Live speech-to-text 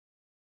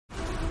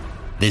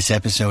This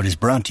episode is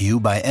brought to you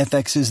by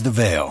FX's The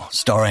Veil,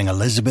 starring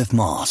Elizabeth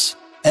Moss.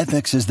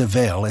 FX's The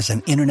Veil is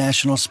an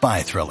international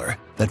spy thriller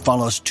that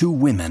follows two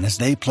women as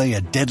they play a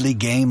deadly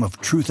game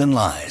of truth and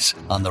lies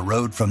on the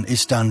road from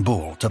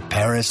Istanbul to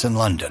Paris and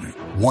London.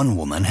 One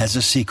woman has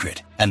a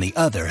secret, and the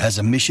other has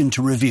a mission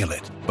to reveal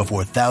it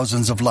before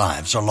thousands of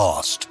lives are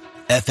lost.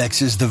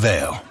 FX's The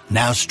Veil,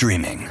 now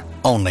streaming,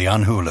 only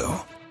on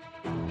Hulu.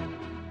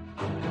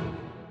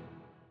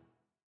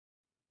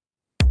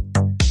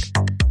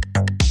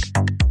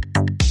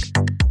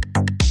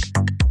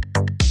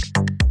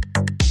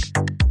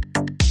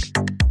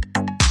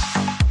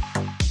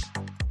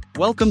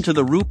 Welcome to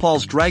the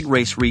RuPaul's Drag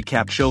Race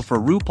recap show for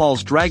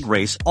RuPaul's Drag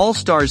Race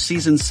All-Stars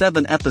Season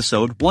 7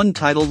 Episode 1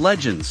 titled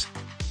Legends.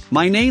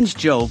 My name's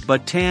Joe,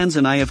 but Tans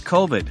and I have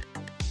COVID.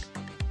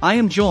 I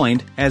am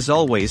joined, as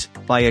always,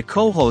 by a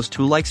co-host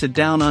who likes it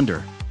down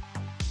under.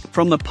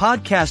 From the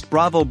podcast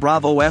Bravo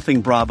Bravo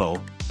effing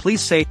Bravo, please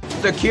say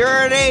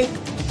Security!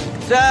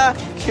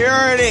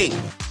 Security!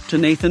 to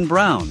Nathan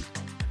Brown.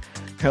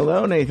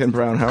 Hello, Nathan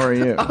Brown. How are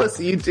you? Oh,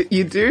 so you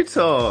do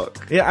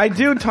talk. Yeah, I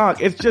do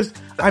talk. It's just,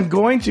 I'm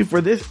going to, for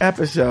this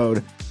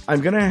episode, I'm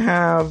going to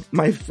have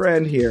my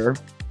friend here,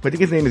 I think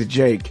his name is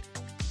Jake,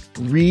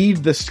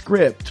 read the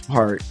script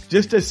part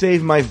just to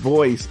save my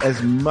voice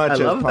as much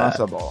as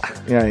possible.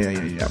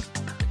 Yeah.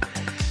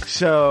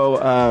 So,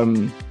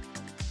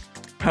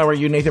 how are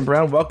you, Nathan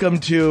Brown? Welcome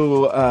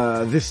to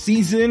this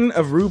season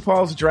of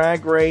RuPaul's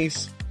Drag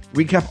Race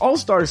recap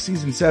All-Stars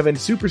Season 7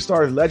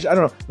 Superstars Legend. I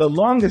don't know, the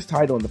longest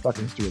title in the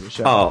fucking history of the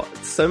show. Oh,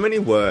 so many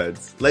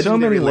words.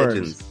 Legendary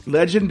legends.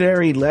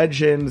 Legendary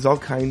legends, all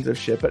kinds of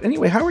shit. But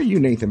anyway, how are you,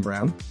 Nathan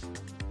Brown?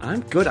 I'm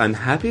good. I'm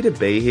happy to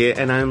be here,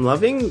 and I'm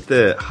loving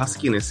the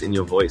huskiness in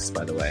your voice,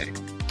 by the way.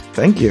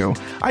 Thank you.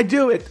 I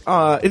do it.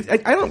 I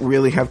don't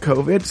really have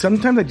COVID.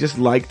 Sometimes I just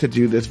like to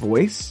do this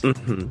voice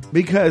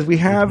because we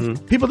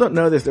have people don't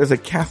know this. There's a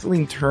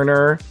Kathleen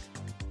Turner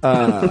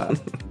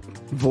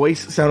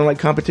voice sounding like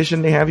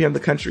competition they have here in the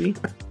country,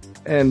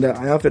 and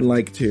I often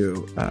like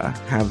to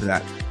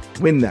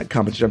win that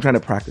competition. I'm trying to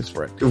practice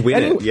for it.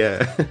 It,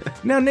 yeah.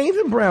 Now,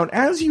 Nathan Brown,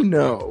 as you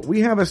know, we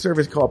have a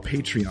service called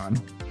Patreon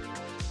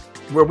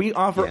where we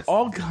offer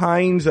all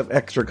kinds of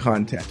extra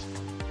content.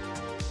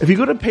 If you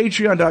go to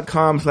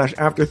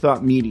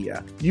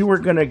patreon.com/afterthoughtmedia, you are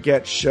going to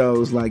get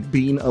shows like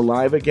Being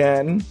Alive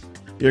Again.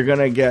 You're going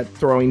to get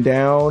Throwing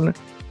Down,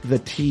 The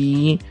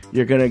Tea.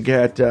 You're going to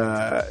get,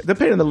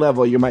 depending on the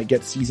level, you might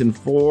get Season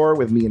 4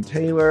 with me and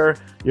Taylor.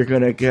 You're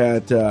going to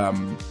get, a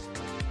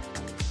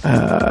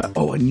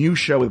new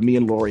show with me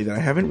and Lori that I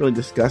haven't really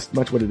discussed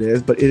much what it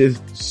is, but it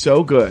is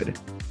so good.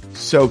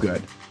 So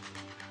good.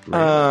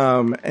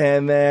 Right.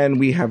 And then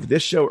we have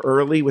this show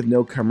early with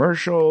no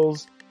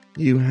commercials.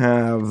 You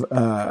have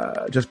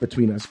Just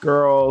Between Us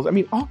Girls. I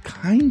mean, all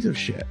kinds of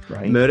shit,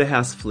 right? Murder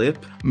House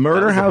Flip.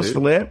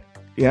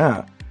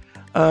 Yeah.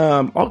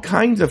 All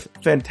kinds of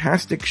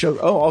fantastic shows.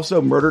 Oh,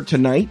 also Murder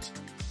Tonight.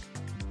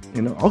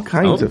 You know, all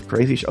kinds of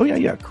crazy shows. Oh,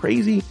 yeah.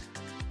 Crazy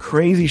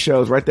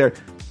shows right there.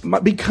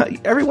 Because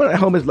everyone at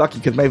home is lucky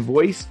because my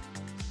voice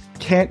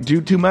can't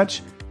do too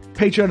much.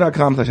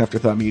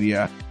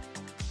 Patreon.com/afterthoughtmedia.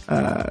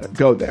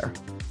 Go there.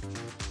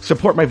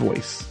 Support my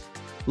voice.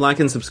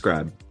 Like and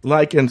subscribe.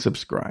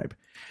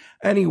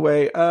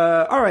 Anyway,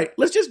 all right,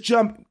 let's just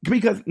jump,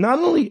 because not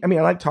only, I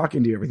like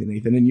talking to you, everything,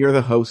 Nathan, and you're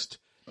the host.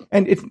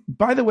 And if,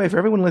 by the way, for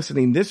everyone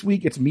listening, this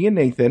week it's me and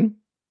Nathan.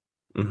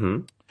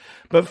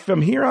 But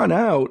from here on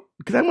out,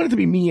 because I want it to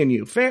be me and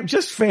you,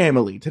 just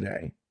family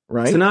today,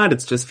 right? Tonight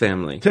it's just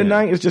family.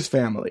 It's just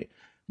family.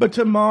 But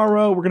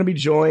tomorrow we're going to be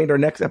joined, our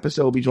next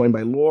episode will be joined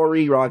by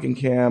Lori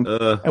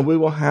Roggenkamp, and we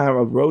will have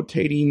a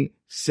rotating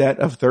set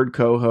of third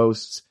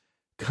co-hosts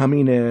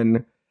coming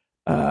in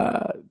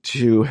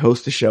to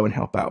host the show and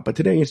help out. But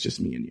today it's just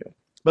me and you.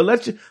 But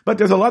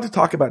there's a lot to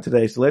talk about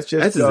today, so let's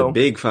just This is a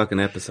big fucking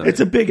episode.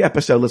 It's a big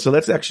episode, so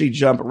let's actually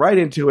jump right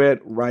into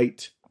it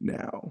right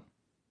now.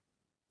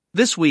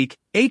 This week,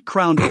 8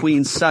 crowned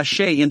queens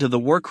sashay into the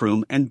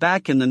workroom and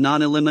back in the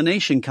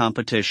non-elimination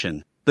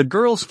competition. The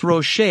girls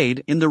throw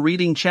shade in the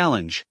reading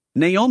challenge.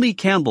 Naomi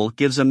Campbell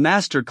gives a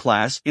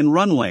masterclass in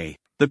runway.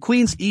 The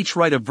queens each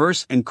write a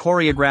verse and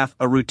choreograph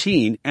a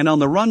routine, and on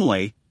the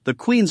runway, the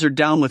queens are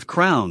down with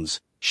crowns.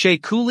 Shea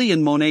Coulee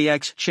and Monet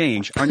X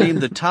Change are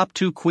named the top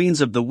 2 queens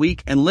of the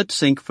week and lip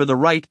sync for the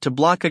right to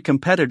block a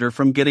competitor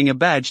from getting a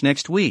badge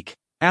next week.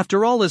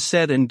 After all is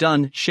said and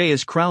done, Shea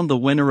is crowned the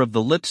winner of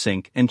the lip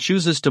sync and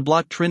chooses to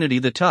block Trinity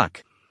the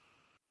Tuck.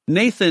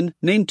 Nathan,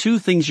 name 2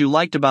 things you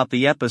liked about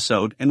the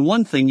episode and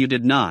 1 thing you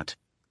did not.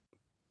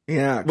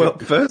 Yeah. Well,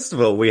 first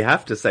of all, we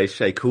have to say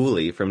Shea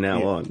Coulee from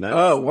now on.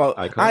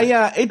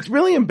 That's it's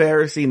really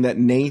embarrassing that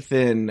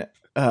Nathan,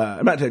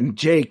 I'm not saying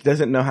Jake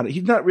doesn't know how to,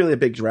 he's not really a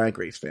big Drag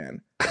Race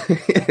fan.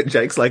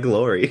 Jake's like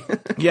Lori.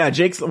 Yeah,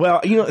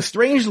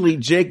 strangely,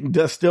 Jake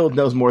still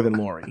knows more than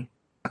Lori.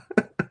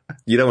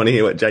 You don't want to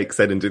hear what Jake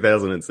said in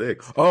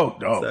 2006. Oh,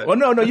 no. So. Well,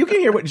 no, you can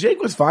hear what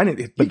Jake was fine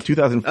in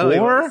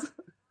 2004.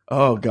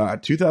 Oh,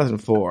 God,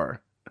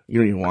 2004. You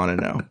don't even want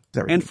to know.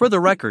 And for the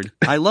record,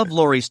 I love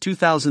Lori's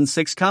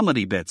 2006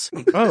 comedy bits.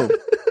 Oh,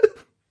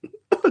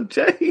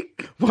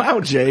 Jake.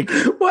 Wow, Jake.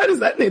 Why does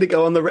that need to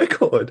go on the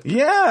record?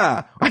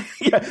 Yeah.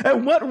 Yeah.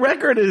 And what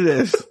record is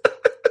this?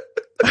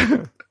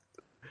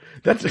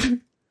 That's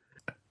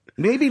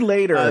maybe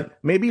later.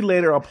 Maybe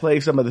later I'll play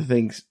some of the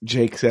things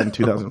Jake said in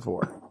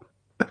 2004.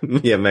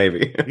 Yeah,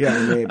 maybe. Yeah,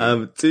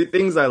 maybe. Two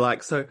things I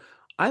like. So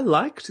I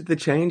liked the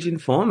change in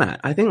format.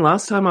 I think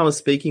last time I was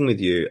speaking with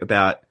you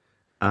about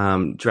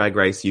Drag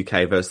Race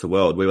UK versus the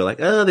World, we were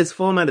like, oh, this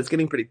format is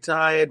getting pretty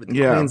tired with the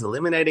queens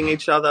eliminating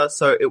each other.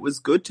 So it was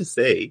good to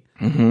see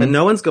that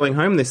no one's going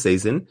home this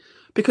season,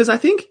 because I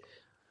think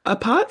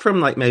apart from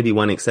like maybe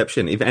one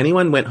exception, if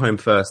anyone went home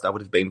first, I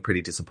would have been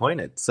pretty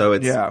disappointed. So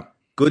it's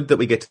good that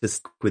we get to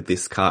this with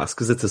this cast,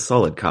 because it's a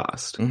solid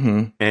cast.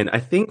 And I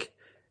think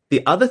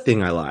the other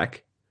thing I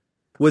like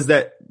was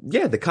that,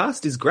 the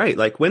cast is great.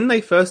 Like when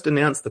they first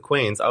announced the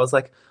queens, I was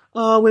like,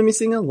 oh, we're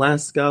missing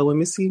Alaska, we're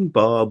missing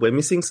Bob, we're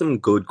missing some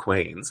good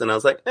queens. And I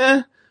was like,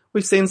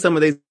 we've seen some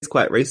of these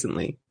quite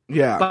recently.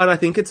 Yeah. But I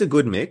think it's a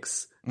good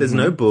mix. There's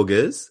no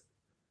boogers.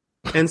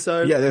 And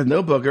so... yeah, there's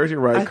no boogers. You're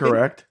right.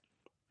 Correct.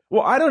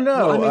 Well, I don't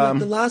know. No, I mean,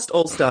 the last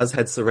All-Stars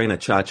had Serena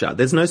Chacha.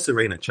 There's no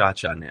Serena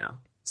Chacha now.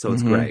 So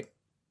it's great.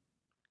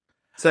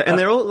 So, and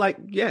they're all like,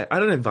 I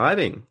don't know,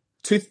 vibing.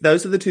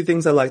 Those are the two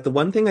things I like. The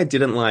one thing I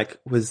didn't like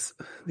was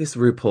this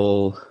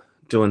RuPaul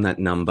doing that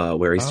number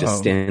where he's just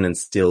standing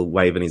still,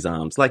 waving his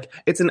arms. Like,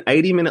 it's an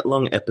 80-minute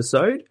long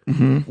episode.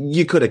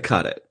 You could have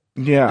cut it.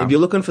 Yeah. If you're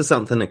looking for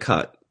something to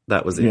cut,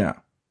 that was it. Yeah.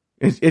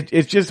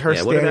 It's just her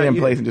standing in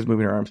place and just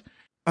moving her arms.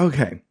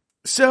 Okay.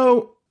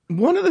 So,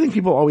 one of the things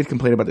people always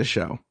complain about the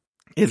show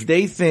is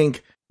they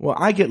think, well,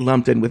 I get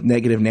lumped in with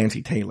negative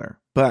Nancy Taylor,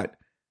 but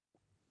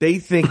they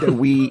think that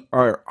we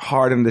are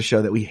hard on the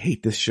show, that we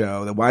hate this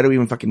show, that why do we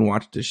even fucking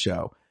watch this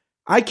show?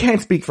 I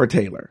can't speak for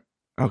Taylor,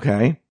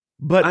 okay?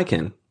 But I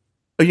can.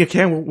 Oh, you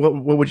can?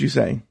 What would you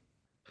say?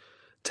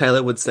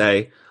 Taylor would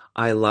say,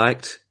 I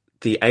liked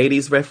the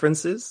 80s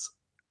references,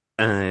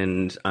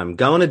 and I'm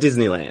going to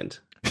Disneyland.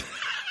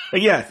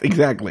 Yes,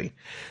 exactly.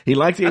 He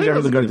likes the 80s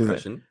references. Going to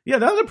Disneyland. Yeah,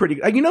 that was a pretty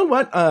good. You know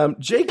what?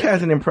 Jake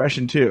has an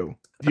impression, too.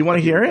 Do you want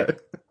to hear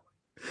it?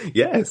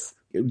 Yes.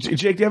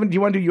 Jake, do you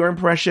want to do your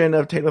impression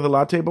of Taylor the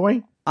Latte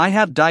Boy? I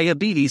have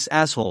diabetes,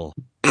 asshole.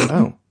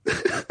 Oh.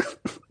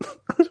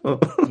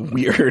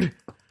 Weird.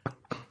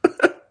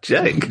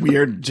 Jake.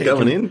 Weird. Jake.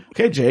 Going in.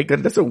 Okay, Jake.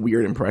 That's a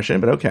weird impression,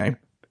 but okay.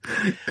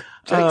 Jake's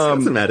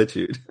got some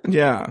attitude.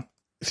 Yeah.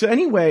 So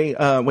anyway,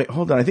 wait,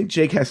 hold on. I think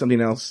Jake has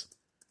something else.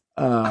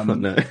 Oh,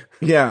 no.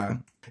 Yeah.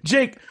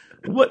 Jake,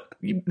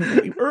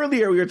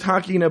 earlier we were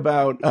talking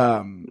about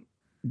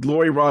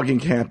Lori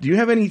Roggenkamp. Do you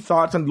have any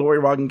thoughts on Lori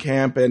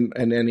Roggenkamp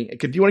and any?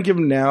 Do you want to give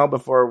them now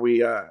before we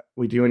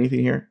do anything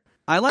here?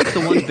 I like the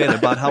one bit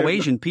about how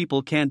Asian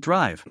people can't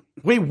drive.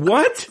 Wait,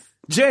 what?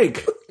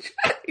 Jake,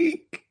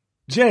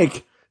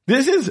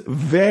 this is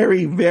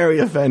very, very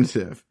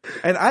offensive.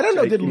 And I don't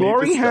know, did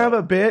Lori have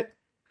a bit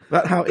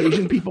about how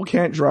Asian people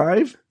can't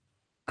drive?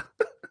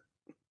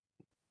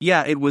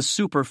 Yeah, it was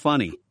super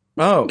funny.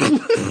 Oh.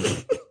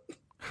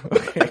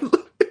 Okay.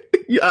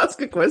 You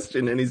ask a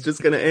question and he's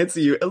just going to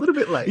answer you a little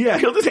bit late. Yeah,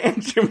 he'll just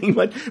answer me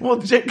like, well,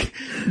 Jake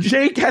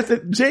is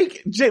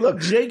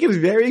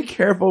very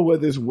careful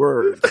with his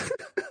words.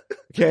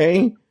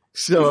 Okay?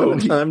 So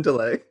time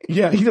delay.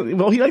 Yeah, he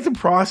likes to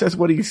process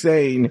what he's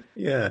saying.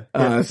 Yeah.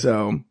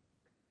 So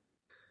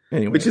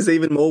anyway. Which is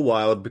even more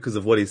wild because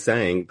of what he's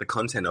saying, the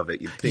content of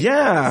it, you'd think.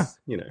 Yeah.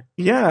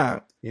 Yeah.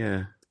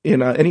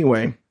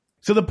 Anyway.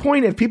 So the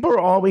point is, people are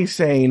always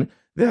saying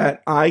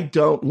that I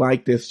don't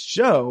like this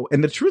show.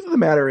 And the truth of the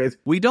matter is,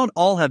 we don't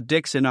all have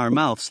dicks in our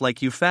mouths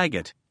like you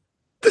faggot.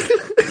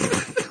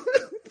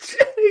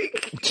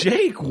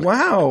 Jake,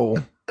 wow.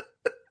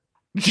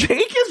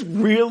 Jake is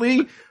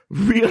really,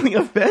 really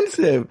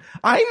offensive.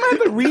 I might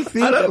have to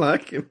rethink. I don't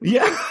like him.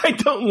 Yeah, I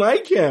don't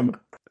like him.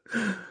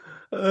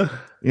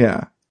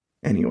 Yeah.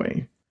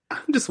 Anyway.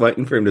 I'm just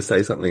waiting for him to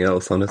say something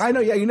else, honestly. I know,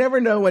 yeah, you never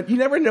know when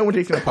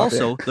Jake's going to pop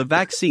Also, the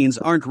vaccines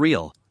aren't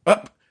real.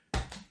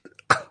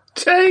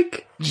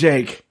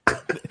 Jake.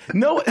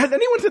 No, has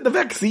anyone said the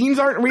vaccines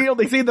aren't real?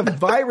 They say the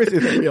virus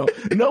isn't real.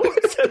 No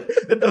one said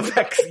that the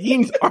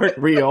vaccines aren't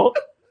real.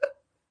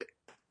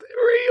 They're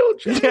real,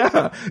 Jake.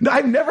 Yeah. No,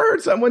 I've never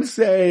heard someone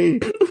say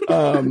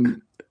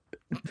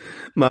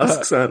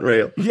masks aren't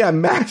real. Yeah,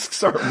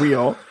 masks aren't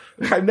real.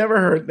 I've never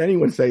heard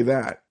anyone say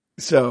that.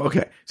 So,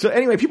 okay. So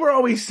anyway, people are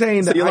always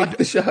saying that you like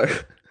the show.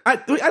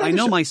 I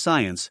know my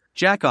science.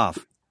 Jack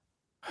off.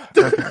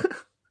 Okay.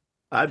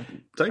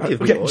 Don't give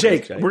me orders,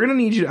 Jake, we're going to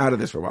need you out of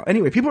this for a while.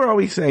 Anyway, people are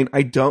always saying,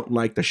 I don't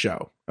like the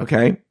show.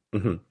 Okay?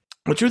 Mm-hmm.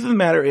 The truth of the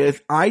matter is,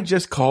 I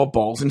just call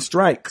balls and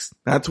strikes.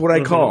 That's what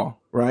I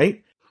call,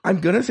 right? I'm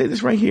going to say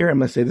this right here. I'm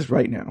going to say this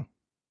right now.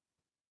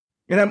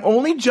 And I'm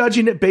only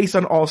judging it based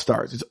on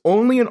All-Stars. It's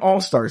only an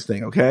All-Stars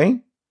thing, okay?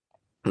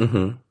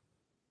 Mm-hmm.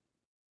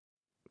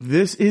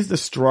 This is the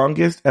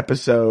strongest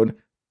episode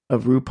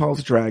of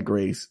RuPaul's Drag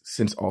Race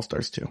since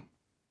All-Stars 2.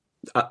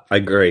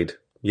 Agreed.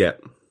 Yeah.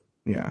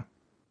 Yeah.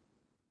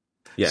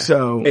 Yeah.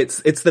 So it's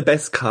the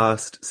best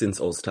cast since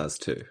All Stars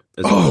 2.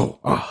 Oh,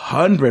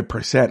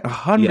 100%.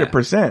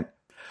 100%.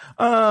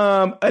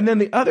 And then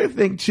the other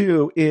thing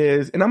too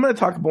is, and I'm going to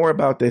talk more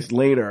about this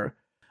later.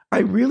 I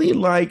really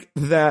like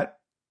that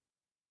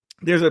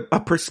there's a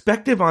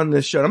perspective on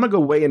this show. And I'm going to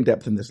go way in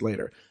depth in this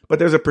later, but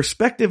there's a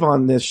perspective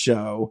on this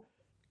show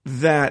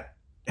that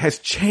has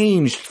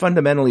changed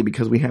fundamentally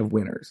because we have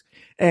winners.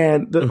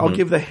 And I'll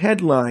give the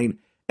headline,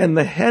 and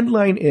the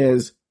headline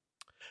is,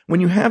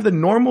 when you have the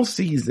normal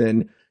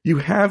season, you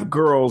have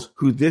girls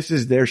who this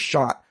is their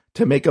shot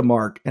to make a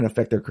mark and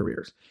affect their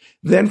careers.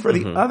 Then for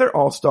the other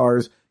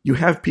all-stars, you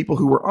have people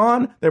who were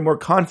on, they're more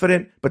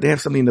confident, but they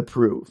have something to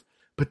prove.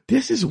 But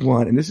this is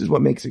one, and this is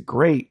what makes it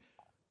great,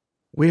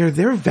 where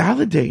they're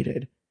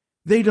validated.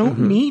 They don't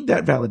need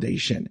that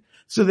validation.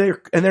 So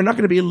they're not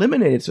going to be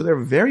eliminated. So they're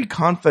very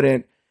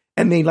confident,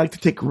 and they like to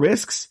take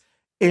risks.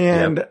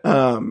 And,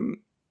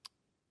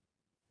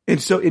 and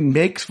so it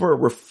makes for a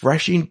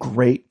refreshing,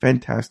 great,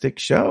 fantastic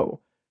show.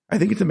 I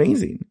think it's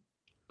amazing.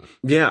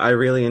 Yeah, I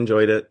really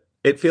enjoyed it.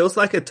 It feels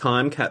like a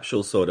time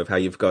capsule, sort of, how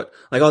you've got,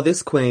 like, oh,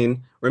 this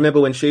queen,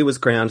 remember when she was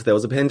crowned, there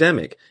was a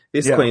pandemic.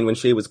 This queen, when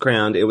she was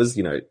crowned, it was,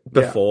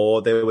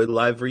 before there were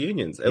live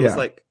reunions. It was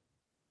like,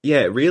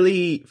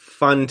 really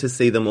fun to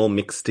see them all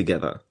mixed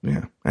together.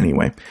 Yeah,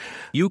 anyway.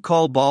 You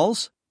call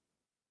balls?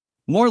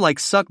 More like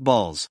suck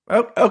balls.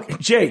 Oh, okay,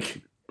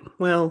 Jake.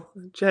 Well,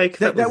 Jake,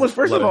 that was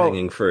first of all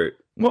hanging fruit.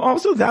 Well,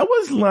 also, that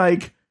was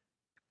like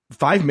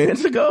 5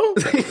 minutes ago.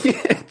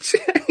 Yeah,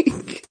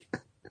 Jake.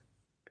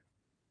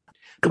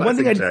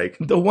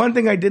 The one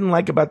thing I didn't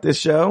like about this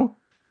show,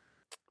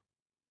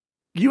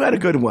 you had a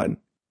good one,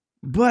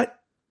 but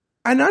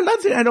I'm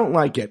not saying I don't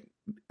like it.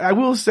 I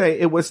will say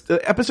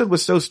the episode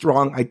was so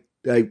strong,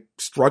 I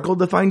struggled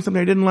to find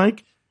something I didn't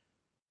like.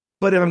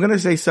 But if I'm going to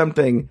say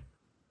something,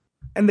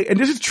 and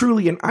this is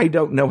truly an I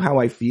don't know how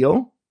I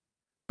feel,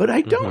 but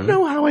I don't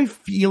know how I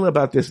feel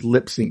about this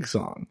lip sync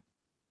song.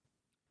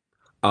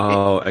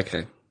 Oh,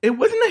 okay. It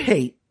wasn't a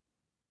hate,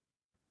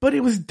 but it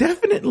was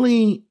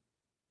definitely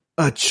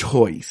a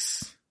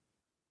choice.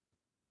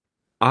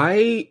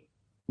 I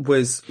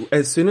was,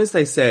 as soon as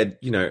they said,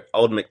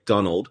 Old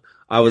MacDonald,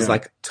 I was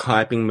like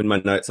typing in my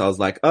notes. I was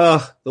like,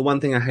 oh, the one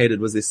thing I hated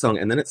was this song.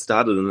 And then it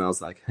started and I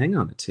was like, hang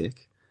on a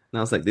tick. And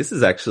I was like, this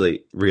is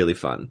actually really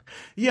fun.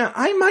 Yeah,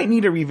 I might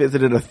need to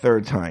revisit it a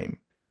third time,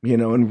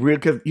 and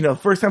because,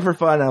 first time for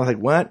fun, I was like,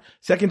 what?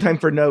 Second time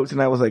for notes,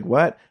 and I was like,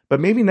 what?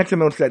 But maybe next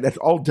time that's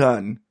all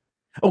done.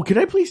 Oh, can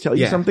I please tell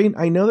you something?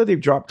 I know that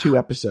they've dropped 2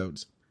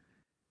 episodes,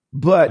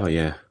 but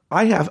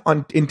I have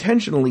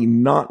intentionally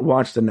not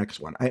watched the next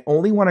one. I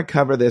only want to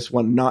cover this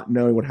one, not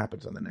knowing what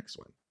happens on the next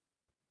one.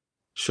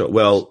 Sure.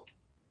 Well,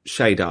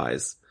 Shay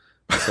dies,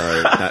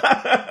 so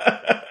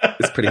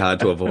it's pretty hard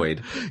to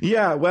avoid.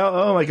 Yeah. Well,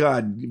 oh my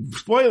God.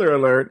 Spoiler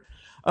alert.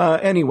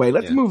 Anyway,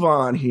 let's move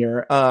on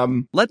here.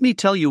 Let me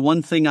tell you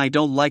one thing I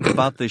don't like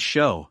about this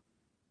show.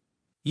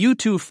 You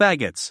two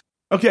faggots.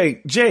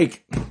 Okay,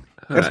 Jake.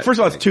 First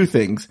of all, it's 2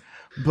 things,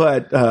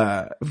 but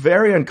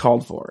very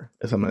uncalled for,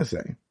 as I'm going to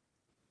say.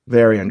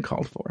 Very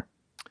uncalled for.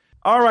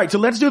 All right, so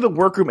let's do the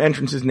workroom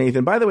entrances,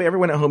 Nathan. By the way,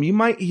 everyone at home, you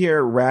might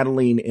hear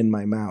rattling in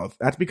my mouth.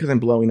 That's because I'm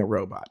blowing a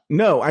robot.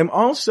 No, I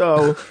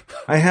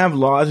have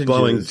lozenges.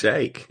 Blowing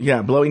Jake.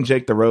 Yeah, blowing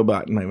Jake the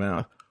robot in my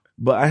mouth.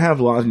 But I have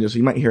lozenges, so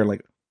you might hear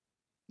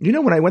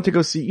when I went to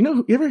go see,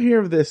 you ever hear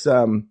of this,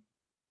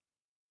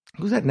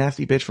 who's that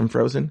nasty bitch from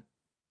Frozen?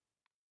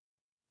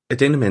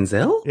 Idina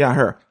Menzel? Yeah,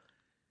 her.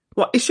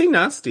 What, is she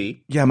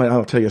nasty? Yeah,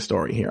 I'll tell you a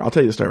story here. I'll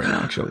tell you the story right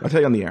now, actually. I'll tell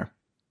you on the air.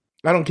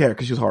 I don't care,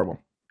 because she was horrible.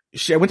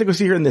 I went to go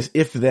see her in this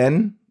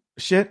if-then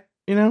shit,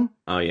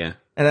 Oh, yeah.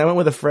 And I went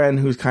with a friend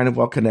who's kind of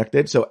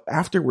well-connected. So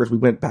afterwards, we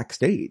went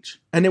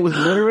backstage. And it was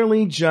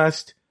literally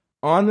just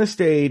on the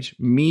stage,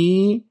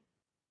 me,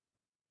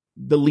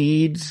 the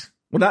leads.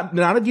 Well,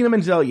 not Idina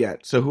Menzel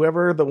yet. So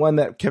whoever, the one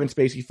that Kevin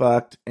Spacey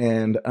fucked,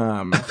 and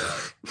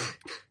the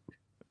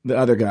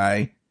other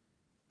guy.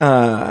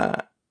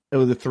 It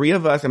was the 3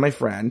 of us and my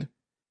friend.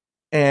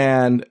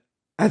 And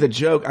as a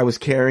joke, I was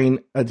carrying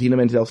Idina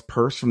Menzel's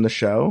purse from the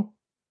show.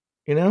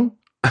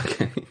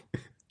 Okay.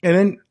 And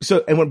then,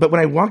 but when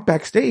I walked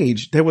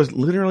backstage, there was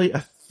literally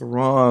a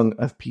throng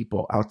of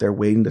people out there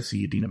waiting to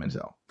see Idina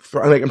Menzel.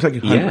 I'm talking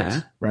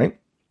hundreds,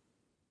 right?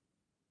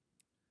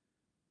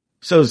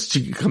 So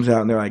she comes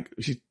out and they're like,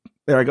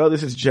 oh,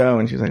 this is Joe.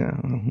 And she's like,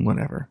 oh,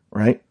 whatever,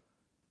 right?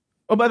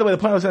 Oh, by the way, the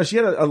point was she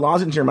had a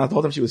lozenge in her mouth the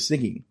whole time she was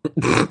singing.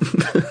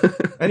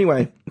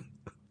 Anyway,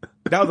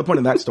 that was the point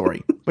of that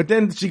story. But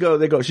then they go,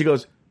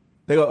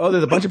 oh,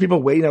 there's a bunch of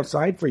people waiting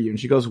outside for you. And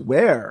she goes,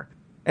 where?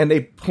 And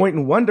they point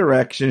in one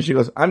direction. She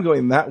goes, I'm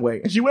going that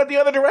way. And she went the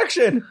other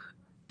direction.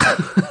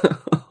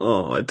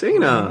 Oh,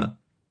 Idina.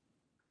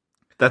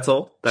 That's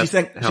all? She's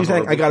saying,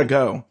 I gotta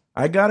go.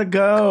 I gotta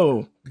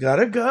go.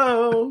 Gotta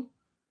go.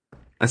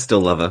 I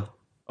still love her.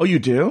 Oh, you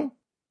do?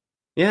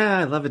 Yeah,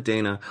 I love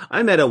Idina.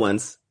 I met her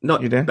once.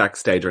 Not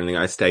backstage or anything.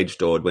 I stage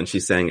doored when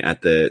she sang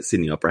at the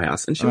Sydney Opera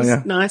House. And she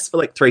was nice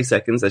for 3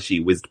 seconds as she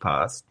whizzed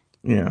past.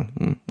 Yeah.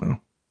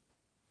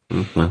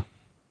 Well.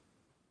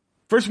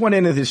 First one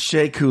in is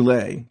Shea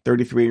Coulee,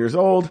 33 years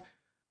old.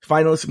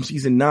 finalist from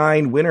season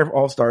 9, winner of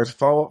All Stars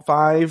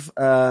 5.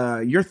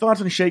 Your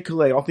thoughts on Shea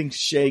Coulee? All things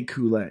Shea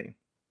Coulee.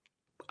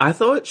 I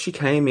thought she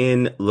came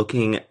in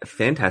looking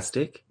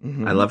fantastic.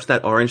 Mm-hmm. I loved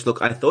that orange look.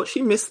 I thought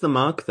she missed the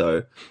mark,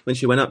 though, when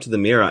she went up to the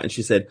mirror and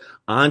she said,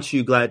 "Aren't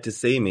you glad to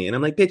see me?" And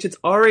I'm like, bitch, it's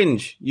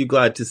orange. You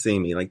glad to see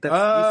me. Like, that's you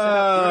set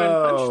up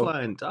your own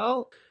punchline,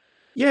 doll.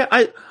 Yeah,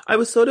 I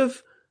was sort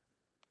of,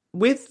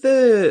 with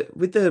the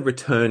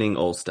returning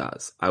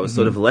All-Stars, I was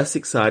sort of less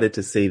excited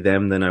to see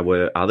them than I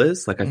were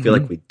others. Like, I feel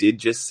like we did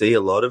just see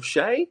a lot of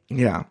Shea.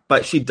 Yeah.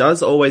 But she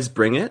does always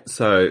bring it.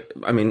 So,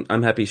 I mean,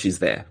 I'm happy she's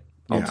there,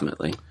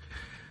 ultimately. Yeah.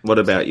 What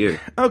about you?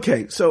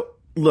 Okay, so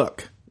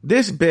look,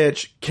 this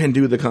bitch can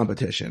do the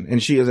competition,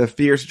 and she is a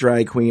fierce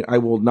drag queen. I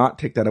will not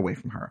take that away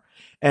from her.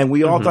 And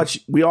we all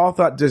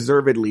thought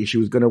deservedly she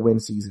was going to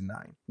win season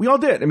 9. We all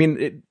did. I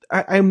mean,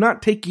 I'm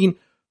not taking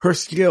her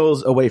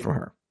skills away from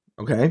her.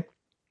 Okay,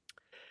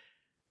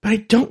 but I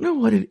don't know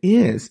what it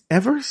is.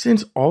 Ever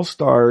since All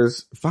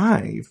Stars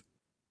 5,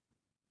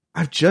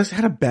 I've just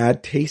had a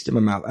bad taste in my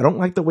mouth. I don't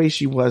like the way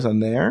she was on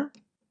there.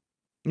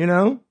 You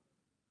know.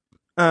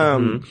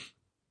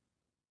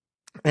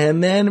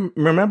 And then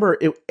remember,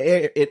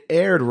 it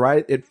aired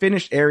right. It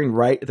finished airing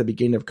right at the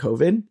beginning of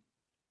COVID,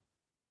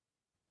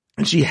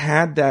 and she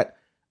had that.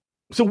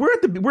 So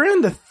we're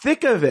in the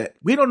thick of it.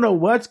 We don't know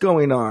what's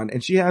going on,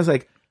 and she has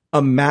like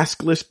a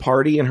maskless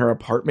party in her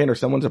apartment or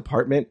someone's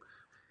apartment.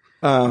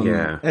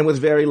 And was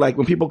very like,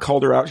 when people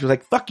called her out, she was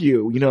like, "Fuck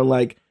you," you know.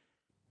 Like,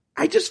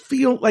 I just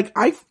feel like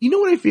you know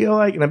what I feel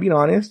like, and I'm being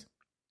honest.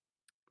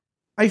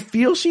 I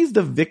feel she's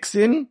the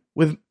vixen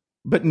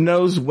but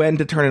knows when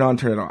to turn it on,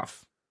 turn it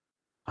off.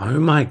 Oh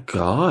my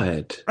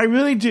God. I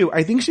really do.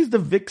 I think she's the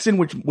vixen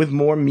with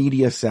more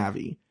media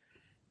savvy.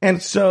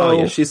 And so... Oh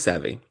yeah, she's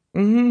savvy.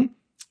 Mm-hmm.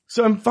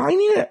 So I'm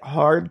finding it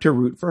hard to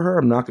root for her,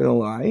 I'm not going to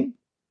lie.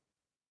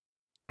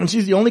 And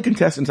she's the only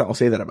contestant I'll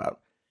say that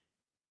about.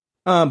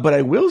 But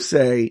I will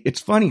say,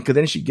 it's funny, because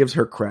then she gives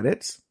her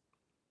credits.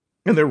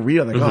 And they're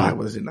real, like, oh, I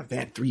was in a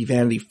 3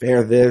 Vanity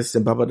Fair this,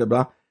 and blah, blah, blah,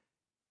 blah.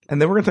 And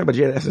then we're going to talk about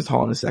Jada Essence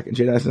Hall in a second.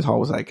 Jada Essence Hall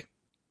was like,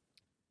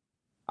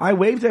 I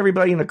waved to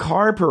everybody in a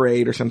car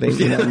parade or something.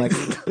 You know, I'm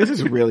like, this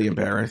is really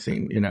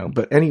embarrassing, you know.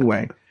 But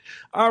anyway.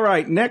 All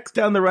right. Next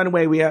down the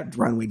runway,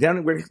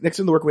 next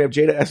in the work, we have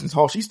Jada Essence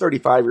Hall. She's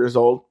 35 years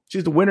old.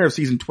 She's the winner of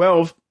season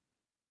 12.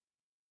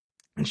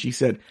 And she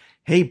said,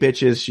 "Hey,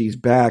 bitches, she's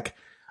back."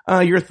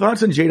 Your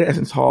thoughts on Jada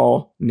Essence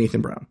Hall,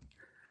 Nathan Brown?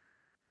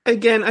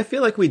 Again, I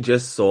feel like we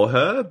just saw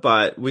her,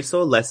 but we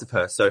saw less of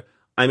her. So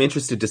I'm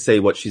interested to see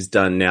what she's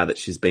done now that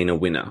she's been a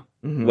winner.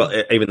 Mm-hmm. Well,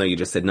 even though you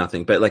just said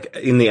nothing, but like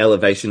in the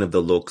elevation of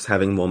the looks,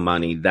 having more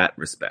money, that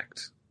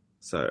respect.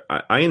 So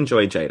I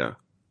enjoy Jada.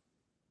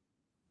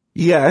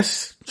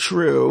 Yes,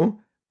 true.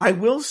 I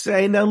will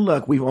say, now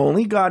look, we've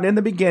only gotten in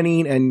the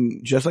beginning,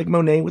 and just like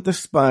Monet with the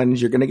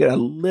sponge, you're going to get a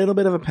little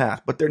bit of a pass,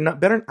 but they're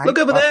not better. Look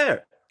over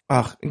there.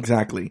 Oh,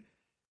 exactly.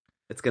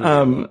 It's going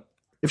to be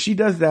if she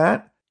does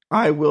that,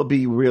 I will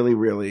be really,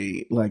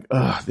 really like,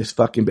 ugh, this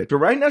fucking bitch. But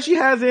right now she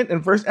hasn't.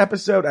 In first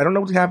episode, I don't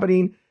know what's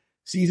happening,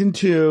 season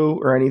 2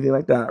 or anything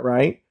like that,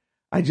 right?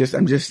 I'm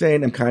just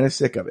saying I'm kind of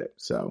sick of it.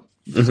 So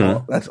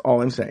that's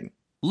all I'm saying.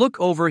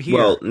 Look over here.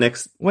 Well,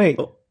 next. Wait,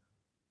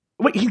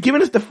 he's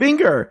giving us the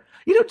finger.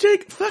 You know,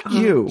 Jake, fuck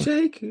you.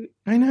 Jake.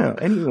 I know.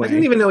 Anyway. I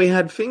didn't even know he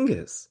had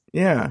fingers.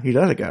 Yeah, he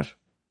does, I guess.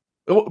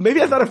 Oh, maybe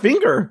that's not a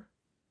finger.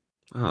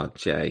 Oh,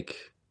 Jake.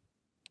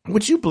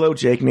 Would you blow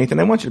Jake, Nathan?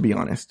 I want you to be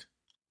honest.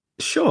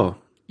 Sure.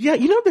 Yeah,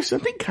 you know, there's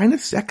something kind of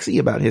sexy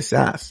about his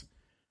sass.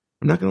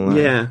 I'm not going to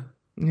lie.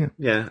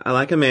 Yeah. I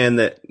like a man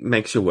that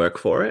makes you work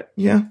for it.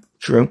 Yeah,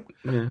 true.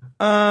 Yeah.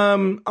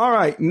 All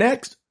right,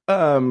 next.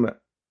 I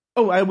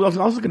was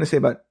also going to say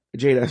about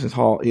Jada Essence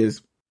Hall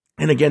is,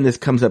 and again, this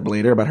comes up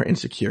later about her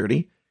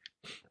insecurity,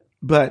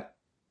 but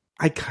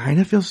I kind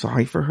of feel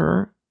sorry for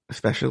her,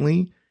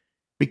 especially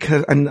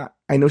because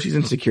I know she's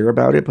insecure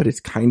about it, but it's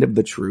kind of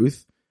the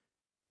truth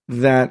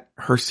that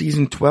her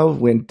season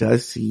 12 win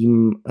does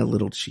seem a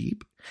little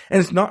cheap. And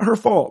it's not her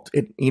fault.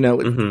 It's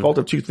the fault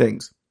of 2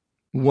 things.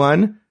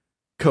 1,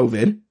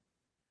 COVID.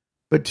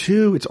 But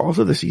 2, it's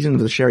also the season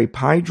of the Sherry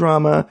Pie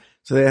drama.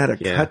 So they had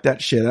to cut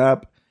that shit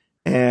up.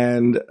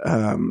 And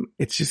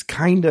it's just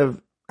kind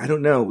of, I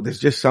don't know. There's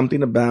just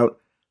something about,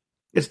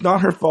 it's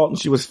not her fault and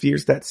she was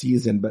fierce that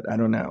season, but I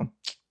don't know.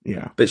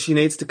 Yeah. But she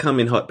needs to come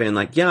in hot band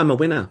like, yeah, I'm a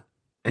winner.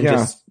 And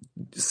just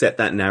set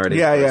that narrative.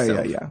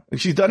 Yeah.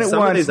 And she's done it once.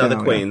 Some of these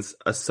other queens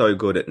are so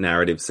good at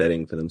narrative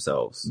setting for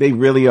themselves. They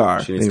really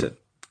are. She needs to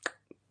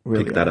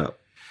pick that up.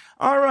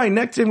 All right.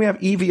 Next in, we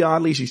have Evie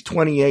Oddly. She's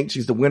 28.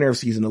 She's the winner of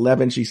season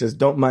 11. She says,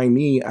 "Don't mind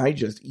me. I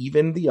just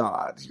even the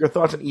odds." Your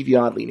thoughts on Evie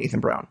Oddly, Nathan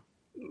Brown?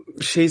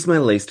 She's my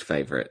least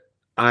favorite.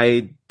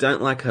 I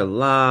don't like her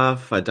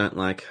laugh. I don't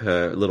like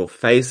her little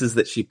faces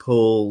that she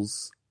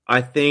pulls. I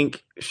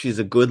think she's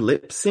a good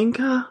lip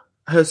syncer.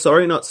 Her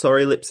Sorry Not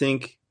Sorry lip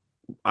sync,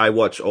 I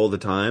watch all the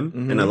time,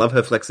 and I love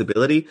her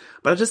flexibility,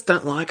 but I just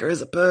don't like her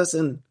as a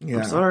person. Yeah.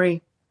 I'm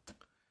sorry.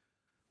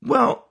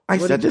 Well, I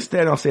said this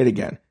then, I'll say it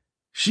again.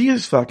 She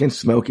is fucking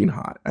smoking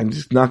hot. I'm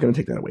just not going to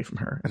take that away from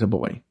her as a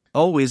boy.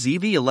 Oh, is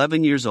Evie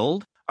 11 years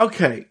old?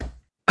 Okay.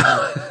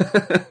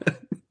 I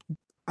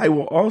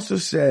will also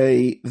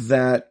say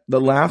that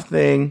the laugh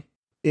thing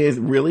is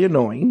really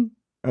annoying.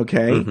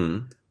 Okay.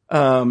 Mm-hmm.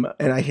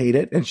 And I hate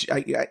it. And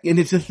and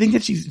it's a thing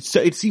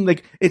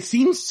that it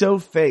seems so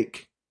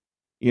fake,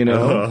 you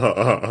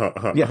know?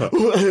 Yeah.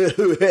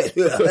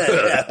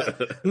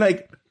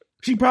 Like,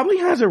 she probably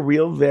has a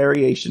real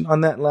variation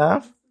on that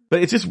laugh,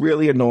 but it's just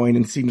really annoying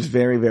and seems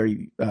very,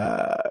 very,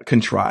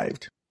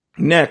 contrived.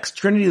 Next,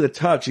 Trinity the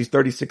Tuck. She's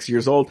 36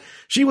 years old.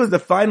 She was the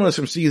finalist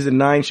from season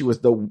 9. She was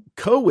the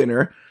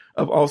co-winner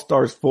of All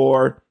Stars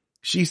 4.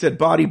 She said,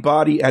 body,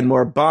 body, and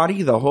more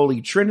body. The Holy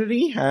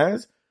Trinity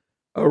has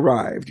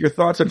arrived. Your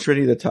thoughts on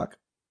Trinity the Tuck?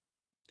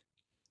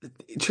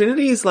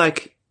 Trinity is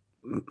like,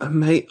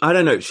 I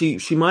don't know.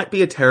 She might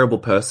be a terrible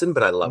person,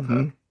 but I love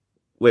her.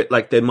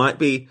 Like, there might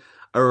be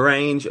a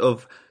range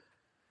of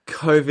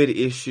COVID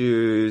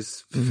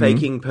issues,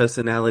 faking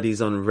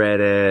personalities on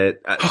Reddit.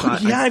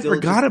 I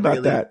forgot about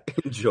really that.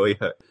 Enjoy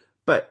her,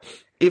 but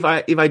if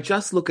I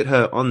just look at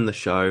her on the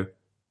show,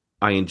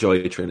 I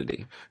enjoy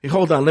Trinity. Hey,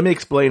 hold on, let me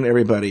explain to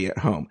everybody at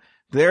home.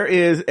 There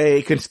is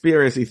a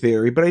conspiracy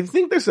theory, but I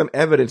think there's some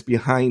evidence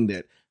behind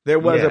it. There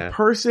was a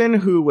person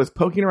who was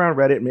poking around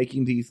Reddit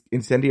making these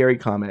incendiary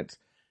comments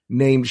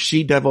named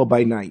She Devil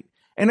by Night,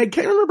 and I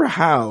can't remember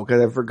how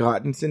because I've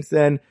forgotten since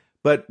then.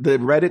 But the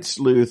Reddit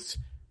sleuths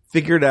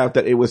figured out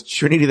that it was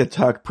Trinity the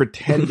Tuck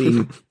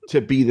pretending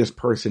to be this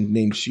person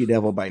named She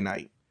Devil by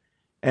Night.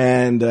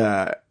 And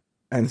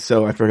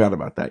so I forgot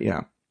about that.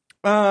 Yeah.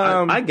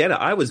 I get it.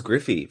 I was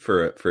Griffey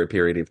for a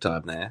period of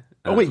time there.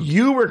 Oh, wait,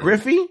 you were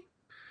Griffey?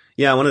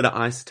 Yeah, I wanted to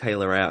ice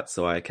Taylor out,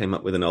 so I came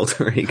up with an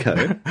alter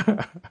ego.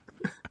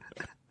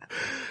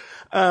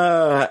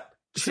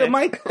 So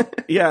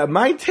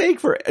my take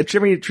for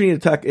Trinity the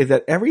Tuck is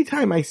that every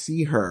time I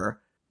see her,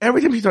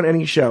 every time she's on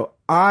any show,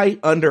 I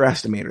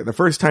underestimate her. The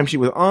first time she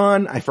was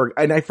on,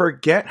 I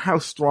forget how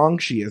strong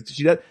she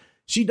is.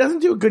 She doesn't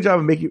do a good job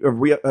of making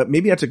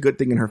maybe that's a good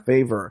thing in her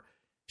favor.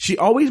 She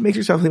always makes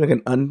herself seem like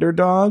an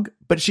underdog,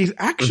 but she's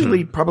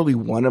actually probably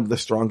one of the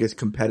strongest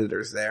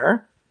competitors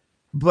there.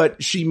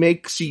 But she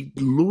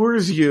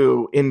lures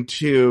you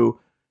into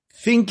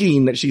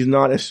thinking that she's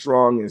not as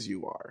strong as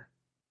you are.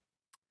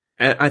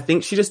 And I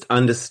think she just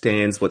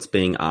understands what's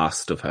being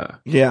asked of her.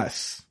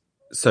 Yes.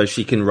 So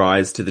she can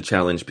rise to the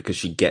challenge because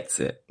she gets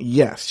it.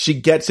 Yes, she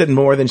gets it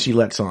more than she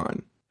lets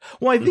on.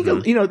 Well, I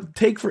think,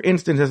 take for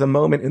instance as a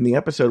moment in the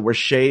episode where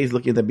Shay's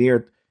looking at the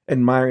mirror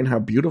admiring how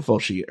beautiful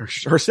she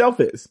herself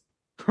is,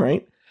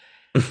 right?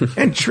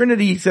 And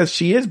Trinity says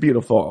she is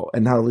beautiful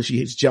and how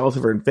she's jealous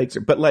of her and fakes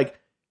her. But like,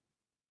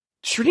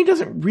 Trinity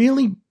doesn't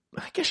really,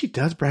 I guess she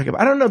does brag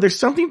about, I don't know. There's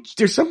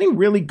something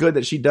really good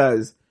that she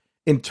does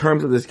in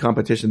terms of this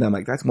competition that I'm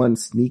like, that's one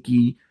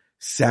sneaky,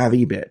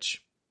 savvy bitch.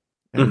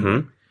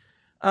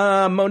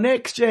 Monet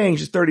X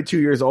Change is 32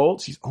 years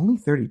old. She's only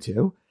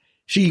 32.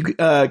 She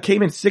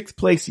came in 6th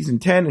place season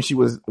 10, and she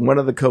was one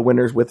of the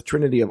co-winners with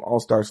Trinity of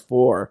All Stars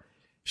 4.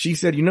 She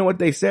said, you know what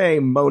they say,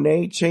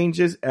 Monet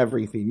changes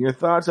everything. Your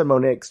thoughts on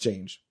Monet X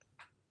Change?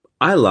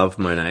 I love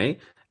Monet,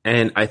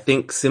 and I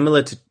think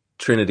similar to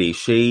Trinity,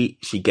 she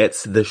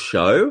gets the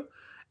show,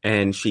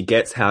 and she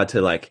gets how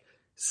to like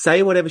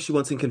say whatever she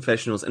wants in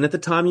confessionals. And at the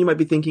time, you might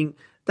be thinking,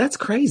 that's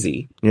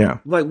crazy. Yeah.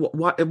 Like,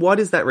 what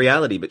is that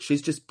reality? But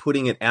she's just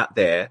putting it out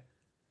there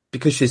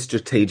because she's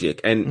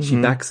strategic, and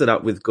she backs it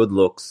up with good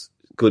looks,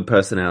 good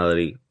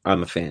personality.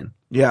 I'm a fan.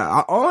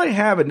 Yeah. All I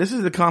have, and this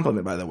is a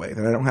compliment, by the way,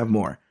 that I don't have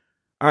more.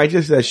 I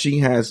just said she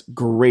has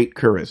great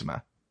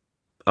charisma.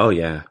 Oh,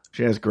 yeah.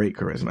 She has great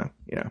charisma.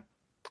 Yeah.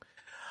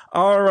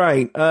 All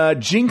right.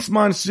 Jinx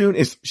Monsoon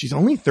she's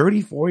only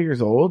 34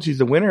 years old. She's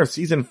the winner of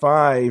season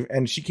 5,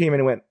 and she came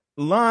in and went,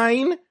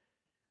 line.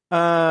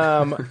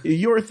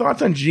 Your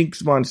thoughts on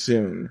Jinx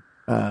Monsoon,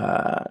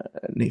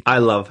 Nathan? I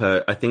love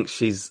her. I think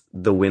she's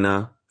the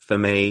winner for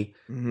me.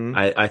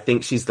 I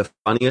think she's the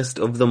funniest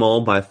of them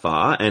all by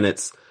far, and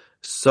it's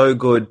so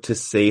good to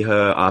see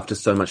her after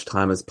so much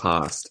time has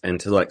passed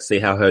and to like see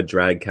how her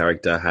drag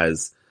character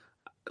has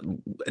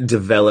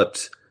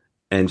developed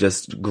and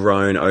just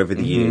grown over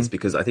the years,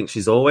 because I think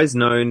she's always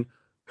known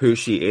who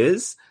she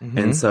is,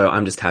 and so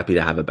I'm just happy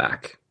to have her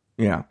back.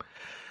 Yeah.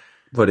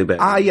 What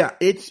about yeah,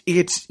 it's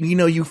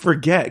you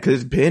forget because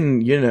it's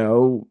been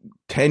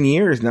 10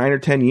 years, 9 or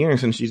 10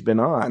 years since she's been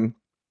on.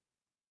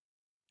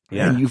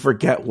 Yeah, and you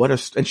forget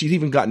and she's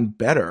even gotten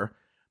better,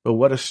 but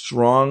what a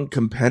strong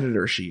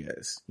competitor she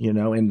is,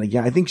 and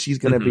I think she's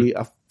going to be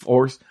a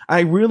force. I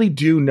really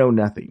do know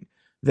nothing.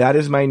 That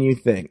is my new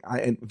thing.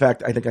 In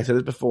fact, I think I said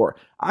this before.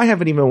 I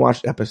haven't even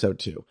watched episode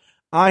 2.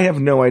 I have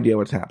no idea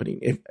what's happening.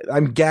 If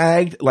I'm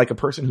gagged like a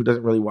person who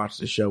doesn't really watch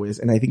the show is,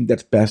 and I think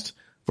that's best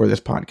for this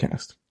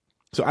podcast.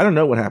 So I don't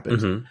know what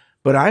happens,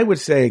 but I would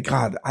say,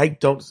 God,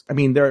 Jinx, and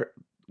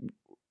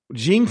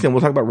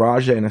we'll talk about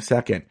Raja in a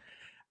second.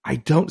 I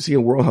don't see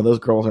a world how those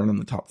girls aren't in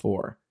the top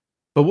 4,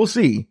 but we'll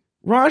see.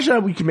 Raja,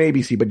 we can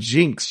maybe see, but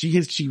Jinx,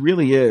 she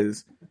really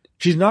is.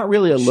 She's not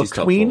really a look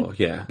queen, 4,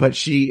 yeah, but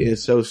she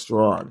is so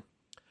strong.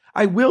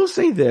 I will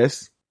say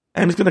this,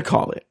 I'm just going to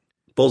call it.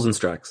 Balls and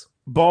strikes.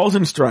 Balls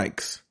and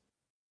strikes.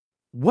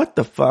 What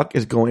the fuck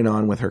is going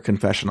on with her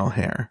confessional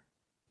hair?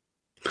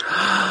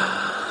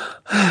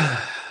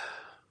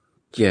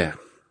 Yeah.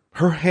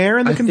 Her hair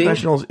in the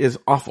confessionals is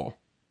awful.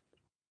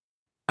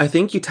 I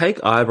think you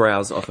take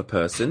eyebrows off a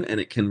person and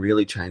it can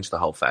really change the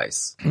whole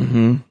face.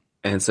 Mm-hmm.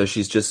 And so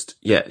she's just,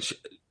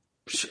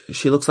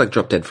 she looks like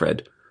Drop Dead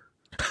Fred.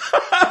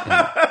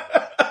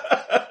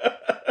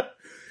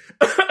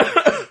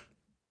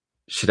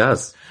 She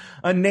does.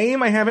 A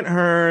name I haven't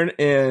heard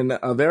in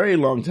a very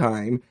long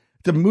time.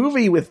 The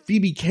movie with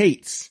Phoebe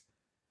Cates.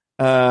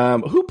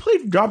 Who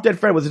played Drop Dead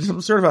Fred? Was it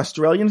some sort of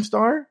Australian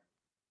star?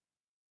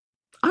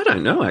 I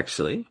don't know,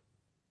 actually.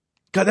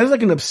 God, that was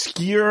like an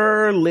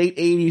obscure late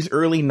 80s,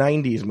 early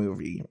 90s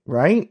movie,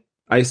 right?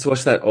 I used to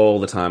watch that all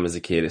the time as a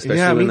kid,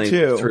 especially when they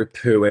threw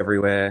poo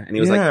everywhere. And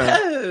he was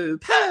like, poo,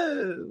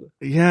 poo.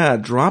 Yeah,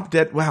 Drop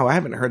Dead. Wow, I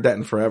haven't heard that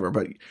in forever.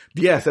 But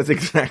yes, that's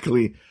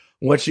exactly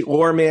what she...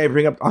 Or may I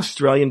bring up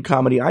Australian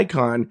comedy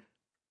icon,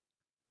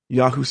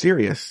 Yahoo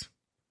Serious?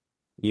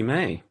 You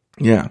may.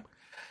 Yeah.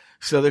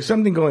 So there's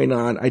something going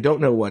on. I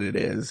don't know what it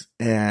is.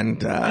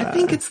 And I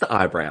think it's the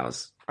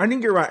eyebrows. I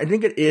think you're right. I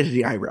think it is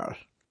the eyebrows.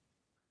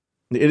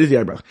 It is the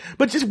eyebrows.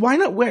 But just why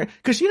not wear...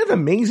 Because she has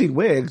amazing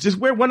wigs. Just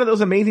wear one of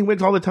those amazing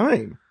wigs all the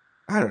time.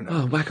 I don't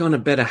know. Oh, whack on a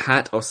better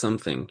hat or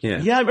something.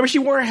 Yeah. Yeah, I remember she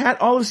wore a hat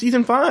all of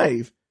season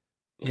 5.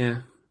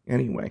 Yeah.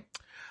 Anyway.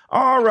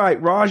 All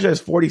right. Raja is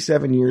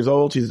 47 years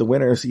old. She's the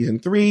winner of season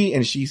 3.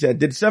 And she said,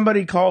 did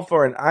somebody call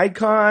for an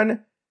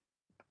icon?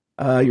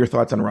 Your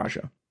thoughts on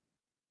Raja?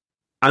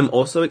 I'm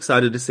also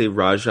excited to see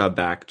Raja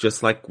back,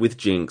 just like with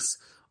Jinx.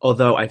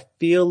 Although I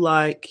feel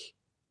like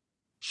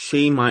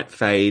she might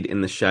fade in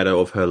the shadow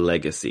of her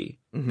legacy.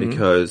 Mm-hmm.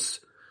 Because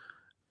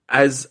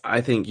as I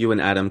think you and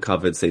Adam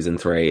covered season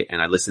 3,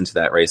 and I listened to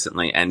that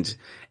recently, and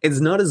it's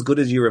not as good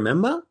as you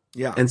remember.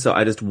 Yeah. And so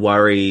I just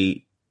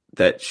worry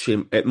that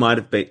it might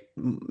have been,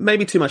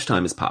 maybe too much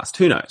time has passed.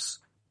 Who knows?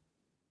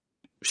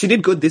 She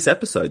did good this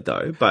episode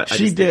though, but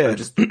she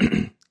did.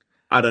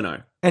 I don't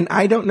know. And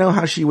I don't know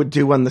how she would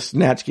do on the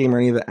Snatch Game or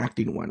any of the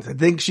acting ones. I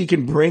think she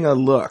can bring a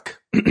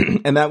look,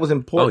 and that was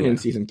important in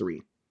season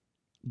 3.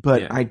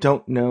 But I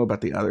don't know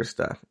about the other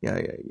stuff.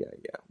 Yeah.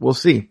 We'll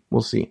see.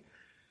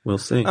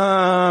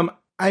 I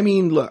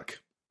mean,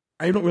 look,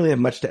 I don't really have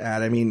much to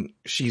add. I mean,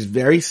 she's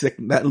very sick.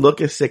 That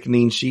look is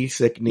sickening. She's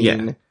sickening.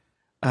 Yeah.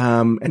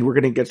 And we're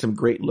going to get some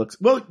great looks.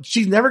 Well,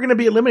 she's never going to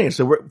be eliminated.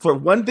 So for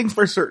one thing's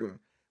for certain,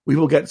 we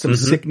will get some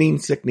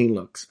sickening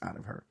looks out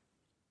of her.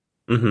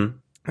 Mm-hmm.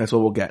 That's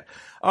what we'll get.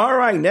 All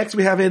right. Next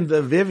we have in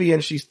the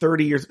Vivian. She's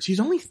 30 years. She's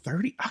only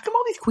 30. How come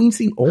all these queens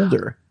seem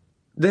older?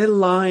 They're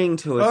lying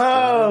to us.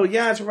 Oh,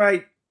 yeah, that's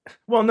right.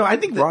 Well, no, I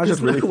think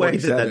Raja's really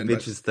 47. That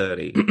bitch is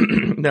 30.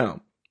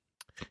 No.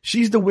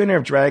 She's the winner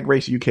of Drag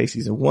Race UK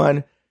Season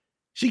 1.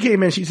 She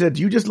came in, she said,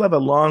 do you just love a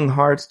long,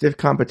 hard, stiff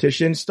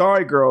competition?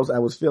 Sorry, girls, I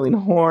was feeling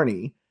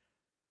horny.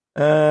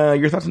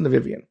 Your thoughts on the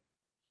Vivian?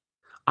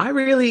 I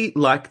really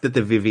like that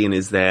the Vivian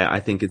is there. I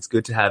think it's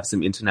good to have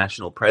some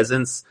international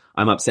presence.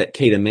 I'm upset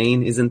Keita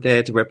Mean isn't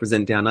there to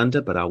represent Down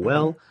Under, but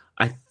well.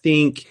 I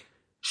think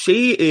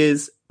she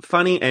is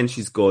funny and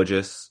she's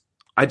gorgeous.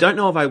 I don't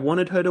know if I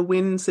wanted her to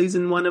win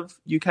season 1 of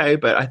UK,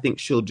 but I think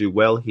she'll do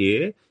well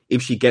here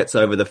if she gets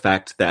over the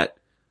fact that,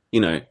 you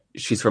know,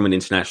 she's from an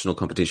international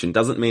competition.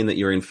 Doesn't mean that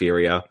you're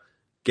inferior.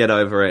 Get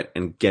over it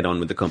and get on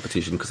with the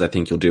competition because I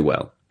think you'll do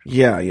well.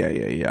 Yeah.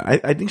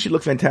 I think she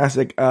looks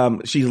fantastic.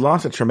 She's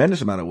lost a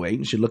tremendous amount of weight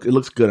and it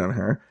looks good on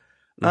her.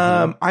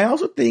 Mm-hmm. I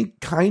also think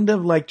kind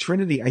of like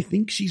Trinity, I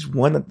think she's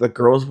one that the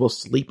girls will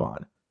sleep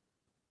on.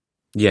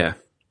 Yeah.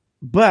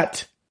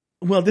 But,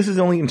 well, this is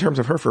only in terms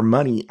of her for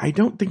money. I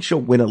don't think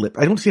she'll win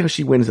I don't see how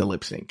she wins a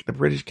lip sync. The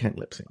British can't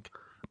lip sync.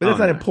 But that's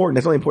not important.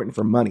 That's only important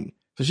for money.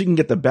 So she can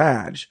get the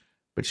badge,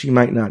 but she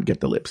might not get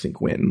the lip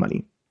sync win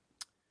money.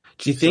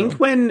 Do you think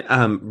when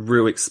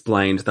Rue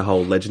explained the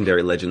whole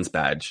Legendary Legends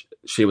badge,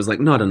 she was like,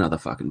 not another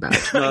fucking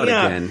badge. Not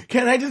again.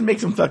 Can I just make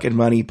some fucking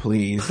money,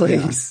 please?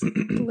 Please.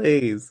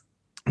 Please.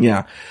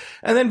 Yeah.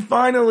 And then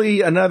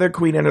finally, another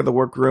queen entered the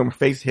workroom,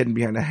 face hidden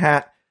behind a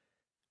hat.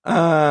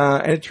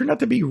 And it turned out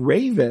to be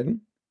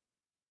Raven.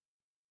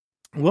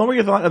 What were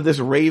your thoughts of this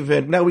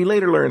Raven? Now, we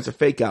later learned it's a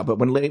fake out, but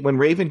when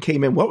Raven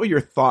came in, what were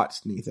your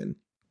thoughts, Nathan?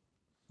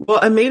 Well,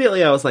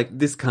 immediately I was like,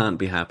 this can't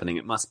be happening.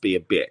 It must be a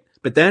bit.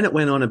 But then it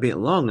went on a bit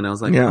long, and I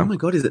was like, oh my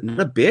God, is it not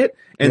a bit?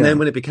 And then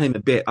when it became a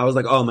bit, I was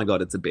like, oh my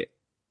God, it's a bit.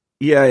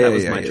 That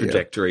was my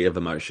trajectory of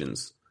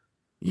emotions.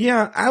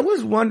 Yeah, I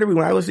was wondering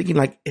when I was thinking,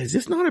 like, is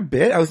this not a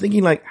bit? I was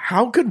thinking, like,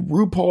 how could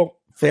RuPaul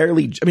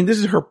fairly... I mean, this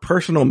is her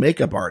personal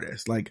makeup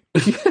artist. Like,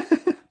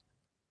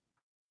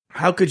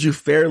 how could you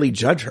fairly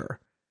judge her?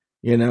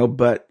 You know,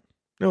 but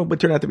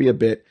turned out to be a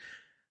bit.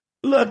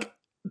 Look,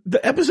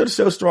 the episode's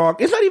so strong.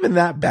 It's not even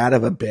that bad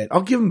of a bit.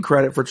 I'll give him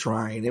credit for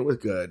trying. It was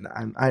good.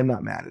 I'm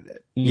not mad at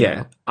it. Yeah.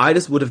 Know? I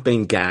just would have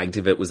been gagged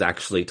if it was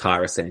actually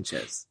Tyra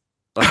Sanchez.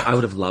 Like, I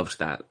would have loved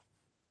that.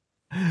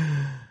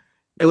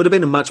 It would have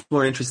been a much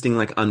more interesting,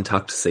 like,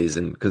 Untucked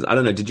season. Because, I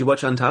don't know, did you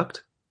watch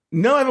Untucked?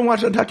 No, I haven't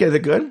watched Untucked yet. Is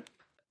it good?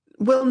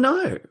 Well,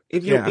 no.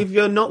 If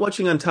you're not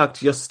watching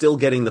Untucked, you're still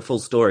getting the full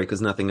story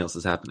because nothing else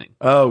is happening.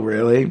 Oh,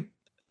 really?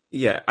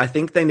 Yeah, I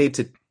think they need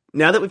to.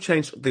 Now that we've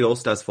changed the All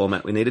Stars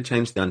format, we need to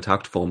change the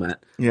Untucked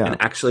format and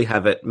actually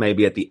have it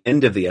maybe at the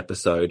end of the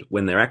episode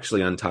when they're actually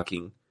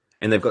untucking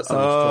and they've got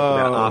something to talk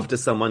about after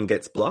someone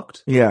gets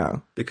blocked. Yeah.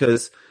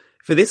 Because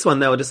for this one,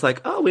 they were just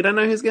like, oh, we don't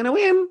know who's going to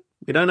win.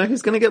 We don't know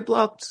who's going to get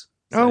blocked.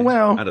 So,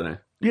 well. I don't know.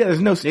 Yeah, there's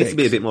no stakes. It needs to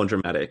be a bit more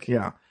dramatic.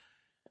 Yeah.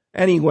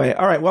 Anyway,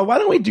 all right. Well, why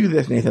don't we do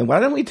this, Nathan? Why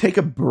don't we take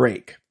a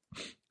break?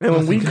 And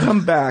when we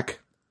come back,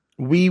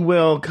 we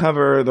will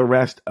cover the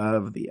rest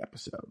of the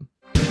episode.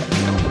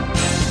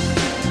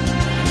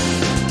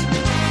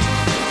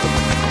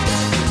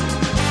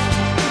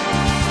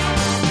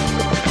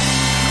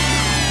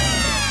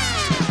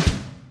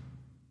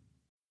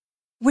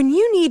 When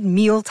you need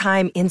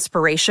mealtime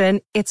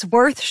inspiration, it's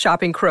worth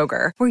shopping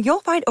Kroger, where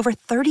you'll find over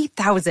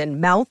 30,000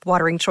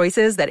 mouth-watering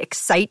choices that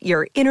excite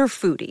your inner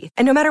foodie.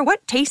 And no matter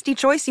what tasty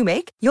choice you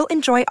make, you'll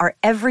enjoy our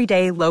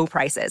everyday low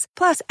prices,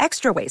 plus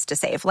extra ways to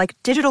save, like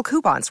digital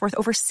coupons worth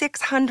over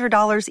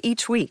 $600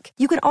 each week.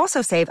 You can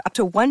also save up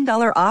to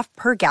 $1 off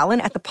per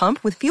gallon at the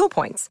pump with fuel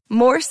points.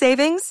 More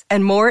savings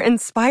and more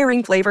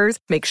inspiring flavors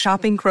make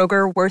shopping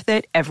Kroger worth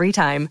it every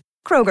time.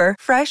 Kroger,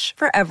 fresh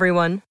for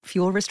everyone.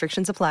 Fuel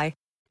restrictions apply.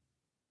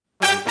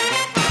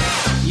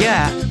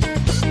 Yeah.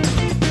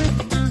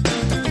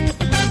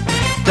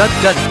 Dut.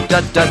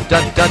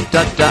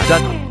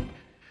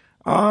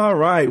 All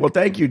right. Well,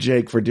 thank you,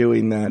 Jake, for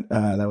doing that.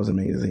 That was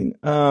amazing.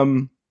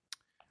 All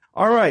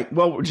right.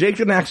 Well, Jake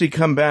didn't actually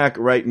come back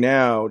right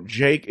now.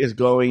 Jake,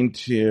 why don't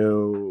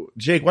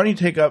you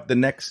take up the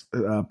next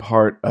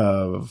part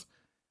of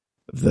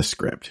the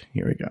script?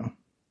 Here we go.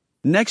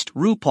 Next,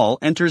 RuPaul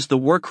enters the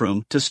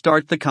workroom to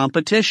start the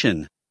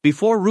competition.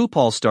 Before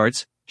RuPaul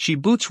starts, she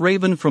boots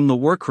Raven from the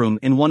workroom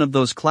in one of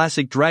those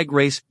classic Drag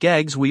Race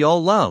gags we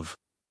all love.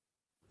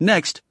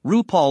 Next,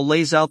 RuPaul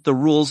lays out the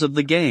rules of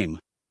the game.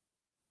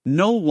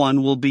 No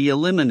one will be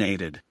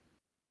eliminated.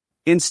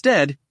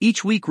 Instead,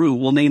 each week Ru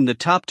will name the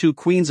top 2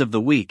 queens of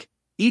the week,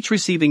 each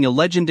receiving a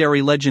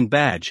legendary legend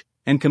badge,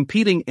 and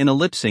competing in a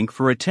lip sync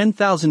for a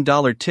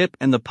 $10,000 tip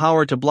and the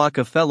power to block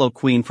a fellow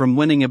queen from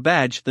winning a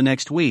badge the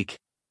next week.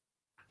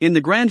 In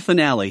the grand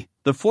finale,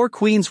 the 4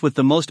 queens with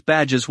the most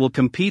badges will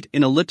compete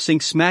in a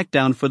lip-sync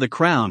smackdown for the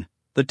crown,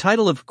 the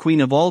title of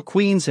Queen of All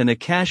Queens, and a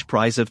cash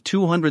prize of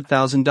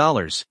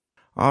 $200,000.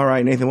 All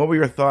right, Nathan, what were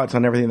your thoughts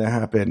on everything that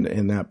happened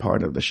in that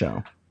part of the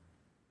show?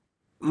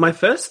 My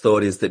first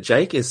thought is that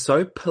Jake is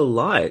so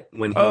polite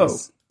when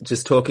he's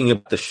just talking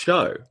about the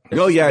show.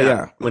 Oh,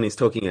 yeah. When he's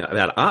talking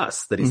about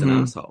us, that he's an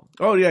asshole.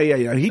 Oh,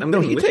 yeah.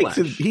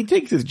 He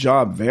takes his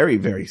job very,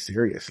 very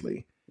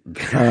seriously.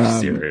 Very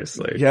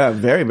seriously. Yeah,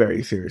 very,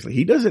 very seriously.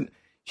 He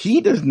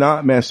does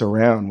not mess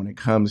around when it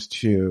comes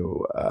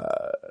to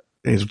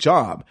his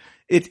job.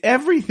 It's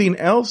everything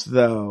else,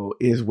 though,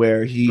 is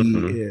where he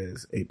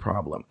is a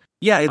problem.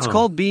 Yeah, it's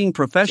called being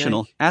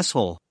professional, Jake.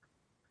 Asshole.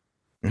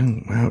 Oh,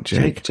 wow,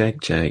 Jake.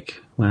 Jake.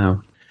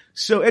 Wow.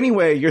 So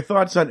anyway, your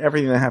thoughts on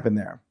everything that happened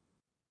there?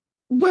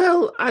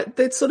 Well,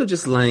 they're sort of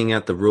just laying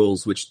out the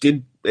rules, which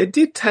did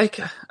take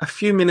a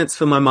few minutes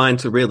for my mind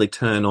to really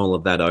turn all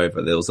of that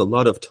over. There was a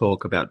lot of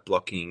talk about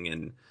blocking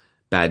and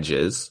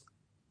badges.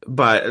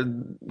 But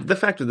the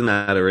fact of the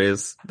matter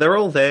is, they're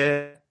all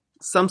there.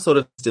 Some sort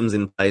of system's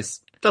in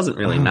place. Doesn't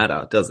really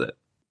matter, does it?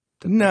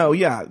 No,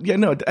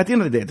 no. At the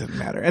end of the day, it doesn't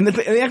matter. And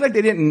they act like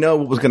they didn't know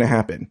what was going to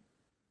happen.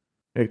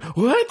 Like,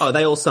 what? Oh,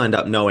 they all signed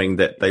up knowing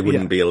that they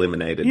wouldn't be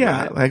eliminated.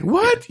 Yeah, right? like,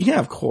 what? Yeah,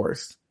 of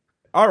course.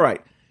 All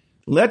right.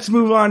 Let's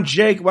move on.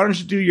 Jake, why don't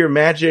you do your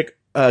magic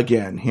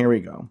again? Here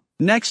we go.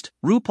 Next,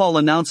 RuPaul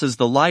announces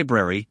the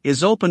library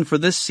is open for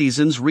this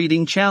season's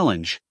reading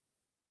challenge.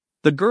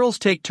 The girls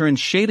take turns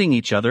shading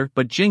each other,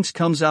 but Jinx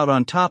comes out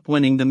on top,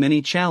 winning the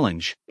mini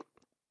challenge.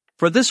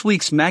 For this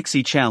week's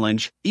Maxi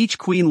Challenge, each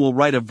queen will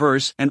write a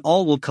verse and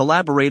all will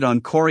collaborate on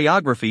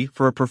choreography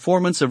for a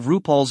performance of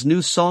RuPaul's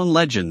new song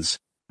Legends.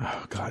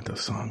 Oh, God,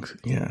 those songs.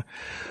 Yeah.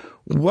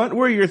 What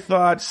were your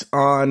thoughts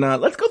on,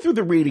 let's go through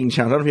the reading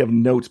challenge. I don't know if you have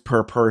notes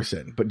per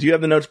person, but do you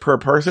have the notes per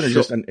person or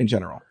just in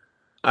general?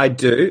 I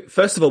do.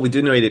 First of all, we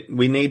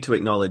need to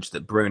acknowledge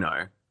that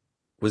Bruno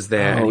was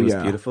there and he was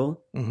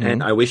beautiful. Mm-hmm.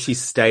 And I wish he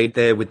stayed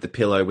there with the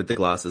pillow with the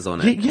glasses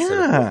on it instead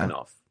of walking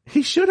off.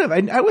 He should have.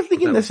 I was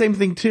thinking the same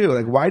thing too.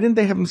 Like, why didn't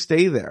they have him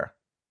stay there?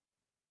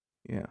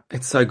 Yeah.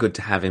 It's so good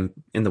to have him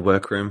in the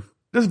workroom.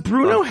 Does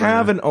Bruno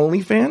have an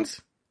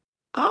OnlyFans?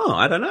 Oh,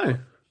 I don't know.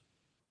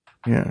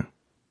 Yeah.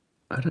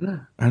 I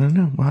don't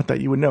know. Well, I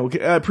thought you would know.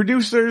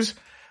 Producers,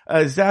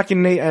 Zach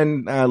and Nate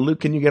and Luke,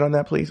 can you get on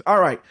that, please? All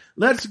right.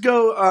 Let's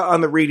go on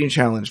the reading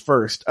challenge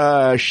first.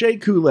 Shea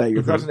Coulee,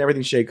 your thoughts on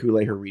everything Shea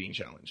Coulee, her reading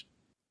challenge.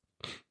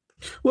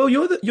 Well,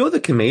 you're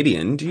the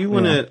comedian. Do you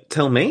want to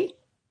tell me?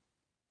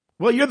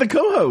 Well, you're the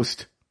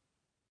co-host.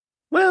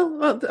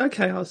 Well,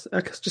 okay. I was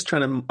just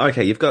trying to.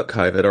 Okay, you've got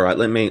COVID. All right.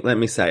 Let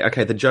me say.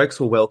 Okay, the jokes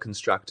were well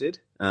constructed.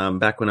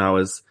 Back when I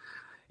was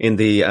in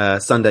the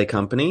Sunday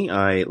Company,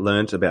 I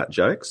learnt about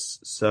jokes.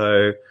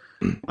 So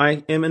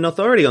I am an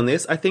authority on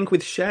this. I think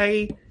with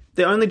Shea,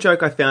 The only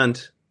joke I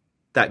found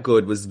that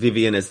good was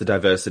Vivian as the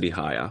diversity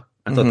hire.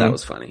 I thought that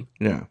was funny.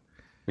 Yeah.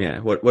 Yeah.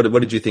 What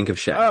did you think of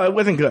Shay? Oh, it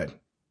wasn't good.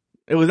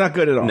 It was not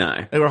good at all.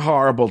 No. They were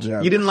horrible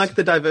jokes. You didn't like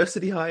the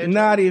diversity hire?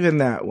 Not even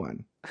that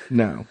one.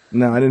 No,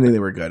 I didn't think they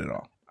were good at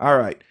all. All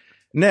right.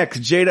 Next,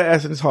 Jada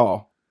Essence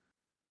Hall.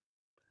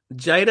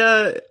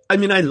 Jada, I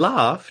mean, I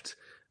laughed,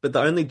 but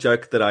the only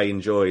joke that I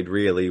enjoyed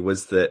really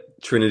was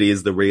that Trinity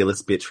is the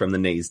realest bitch from the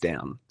knees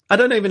down. I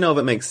don't even know if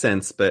it makes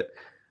sense, but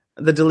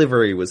the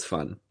delivery was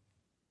fun.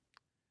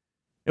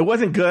 It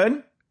wasn't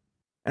good,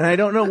 and I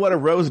don't know what a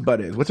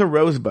rosebud is. What's a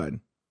rosebud?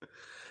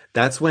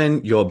 That's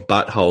when your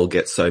butthole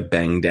gets so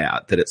banged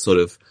out that it sort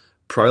of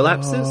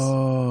prolapses,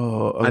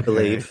 okay. I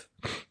believe.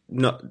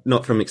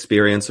 Not from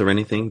experience or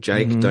anything.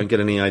 Jake, don't get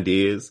any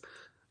ideas.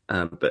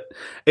 But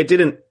it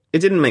didn't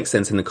make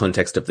sense in the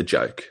context of the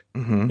joke.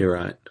 You're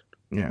right.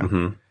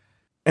 Yeah.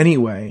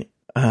 Anyway,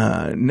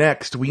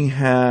 next we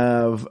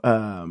have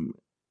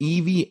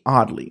Evie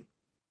Oddly.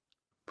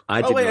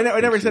 I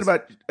never said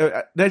about.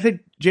 Did I say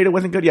Jada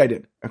wasn't good? Yeah, I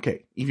did.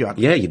 Okay, Evie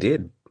Oddly. Yeah, you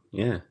did.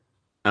 Yeah.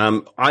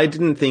 I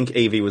didn't think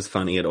Evie was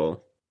funny at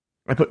all.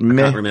 I can't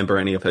remember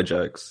any of her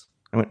jokes.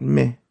 I went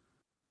meh.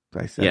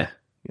 I said. Yeah.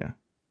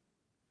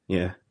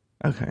 Yeah.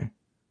 Okay.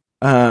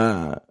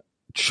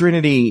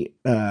 Trinity,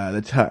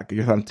 the Tuck.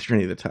 Your thoughts on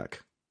Trinity the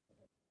Tuck?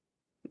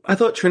 I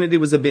thought Trinity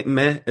was a bit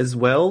meh as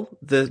well.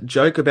 The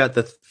joke about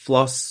the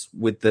floss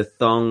with the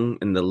thong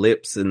and the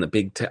lips and the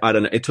big... I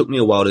don't know. It took me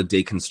a while to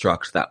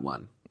deconstruct that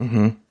one.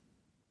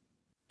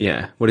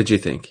 Yeah. What did you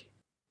think?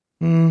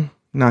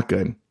 Not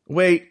good.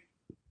 Wait.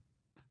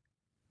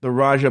 The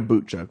Raja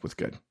boot joke was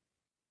good.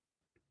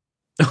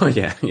 Oh,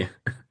 yeah.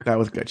 That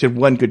was good. She had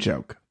one good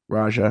joke.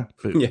 Raja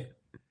boot. Yeah.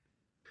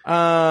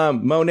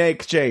 Monet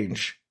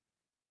Exchange.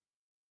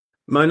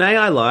 Monet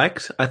I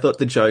liked. I thought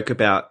the joke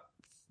about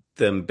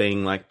them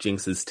being like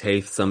Jinx's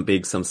teeth, some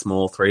big, some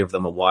small, 3 of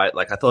them are white.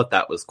 Like, I thought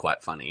that was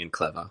quite funny and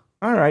clever.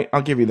 All right,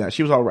 I'll give you that.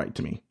 She was all right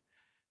to me.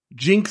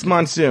 Jinx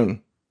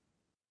Monsoon.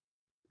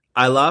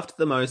 I laughed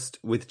the most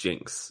with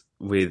Jinx,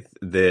 with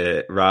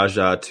the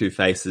Raja 2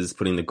 faces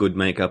putting the good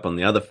makeup on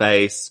the other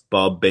face,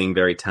 Bob being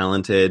very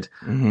talented.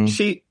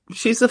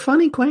 She's a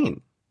funny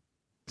queen.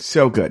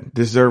 So good.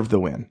 Deserved the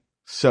win.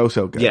 So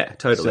good. Yeah,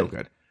 totally. So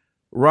good.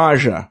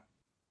 Raja.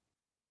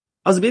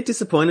 I was a bit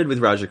disappointed with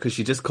Raja because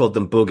she just called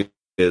them boogers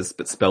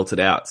but spelt it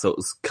out. So it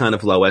was kind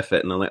of low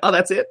effort. And I'm like, oh,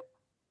 that's it?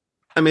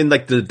 I mean,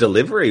 like, the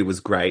delivery was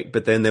great,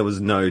 but then there was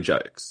no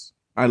jokes.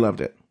 I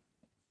loved it.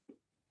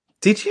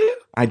 Did you?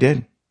 I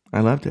did.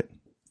 I loved it.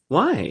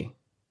 Why?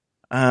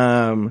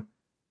 I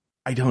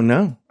don't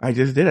know. I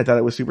just did. I thought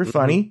it was super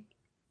funny.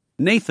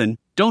 Nathan,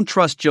 don't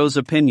trust Joe's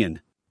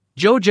opinion.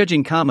 Joe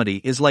judging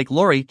comedy is like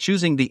Lori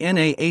choosing the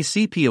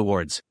NAACP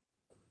awards.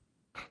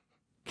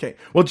 Okay.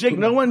 Well, Jake,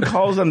 no one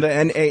calls them the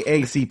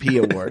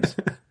NAACP awards.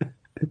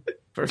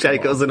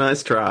 Jake, it was a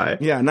nice try.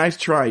 Yeah, nice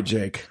try,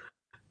 Jake.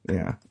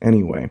 Yeah.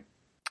 Anyway.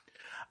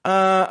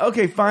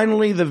 Okay,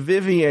 finally, the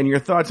Vivian. Your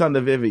thoughts on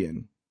the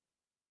Vivian?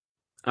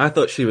 I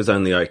thought she was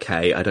only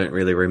okay. I don't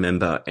really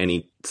remember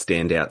any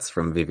standouts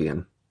from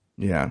Vivian.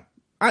 Yeah.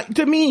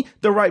 To me,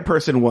 the right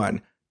person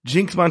won.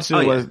 Jinx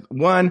Monsoon was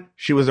won.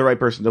 She was the right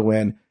person to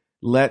win.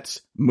 Let's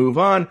move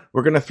on.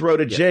 We're going to throw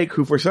to Jake,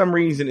 who for some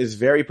reason is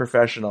very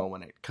professional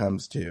when it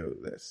comes to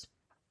this.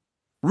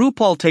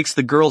 RuPaul takes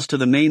the girls to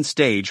the main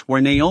stage where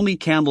Naomi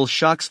Campbell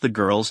shocks the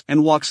girls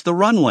and walks the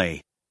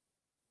runway.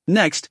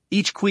 Next,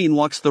 each queen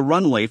walks the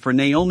runway for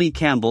Naomi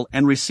Campbell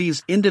and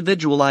receives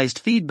individualized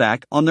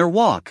feedback on their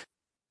walk.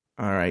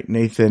 All right,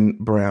 Nathan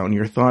Brown,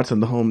 your thoughts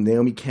on the whole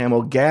Naomi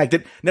Campbell gag.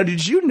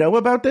 Did you know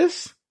about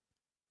this?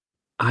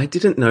 I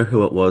didn't know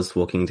who it was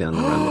walking down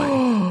the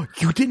runway.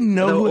 You didn't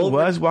know who it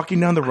was walking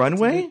down the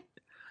runway?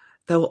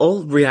 They were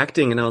all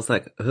reacting, and I was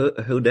like,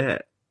 who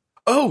dat?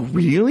 Oh,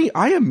 really?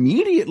 I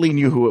immediately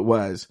knew who it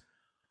was.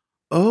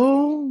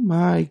 Oh,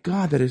 my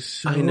God, that is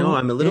so I know,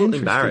 I'm a little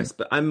embarrassed,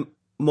 but I'm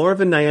more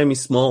of a Naomi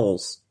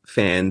Smalls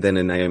fan than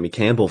a Naomi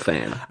Campbell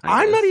fan.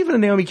 I'm not even a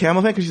Naomi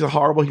Campbell fan because she's a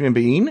horrible human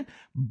being,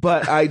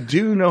 but I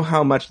do know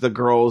how much the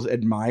girls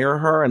admire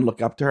her and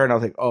look up to her, and I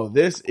was like, oh,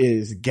 this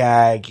is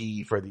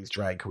gaggy for these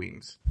drag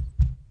queens.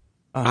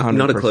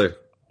 Not a clue.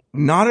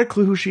 Not a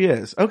clue who she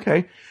is.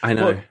 Okay. I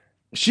know. Well,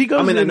 she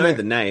goes. I mean, I know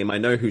the name. I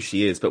know who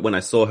she is, but when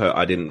I saw her,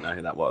 I didn't know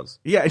who that was.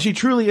 Yeah, and she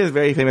truly is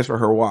very famous for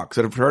her walk.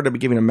 So for her to be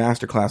giving a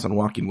masterclass on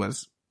walking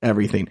was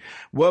everything.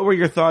 What were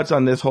your thoughts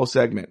on this whole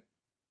segment?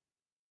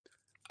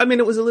 I mean,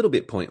 it was a little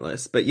bit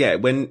pointless, but yeah,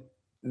 when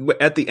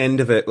at the end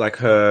of it, like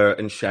her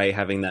and Shay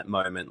having that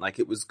moment, like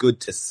it was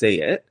good to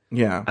see it.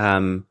 Yeah.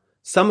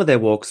 Some of their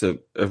walks are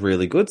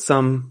really good.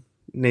 Some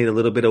need a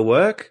little bit of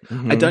work.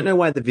 I don't know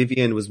why the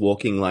Vivian was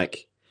walking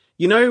like,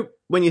 you know,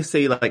 when you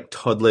see like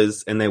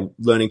toddlers and they're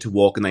learning to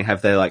walk and they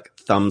have their like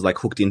thumbs like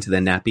hooked into their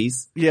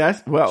nappies.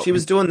 Yes. Well, she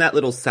was doing that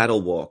little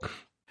saddle walk.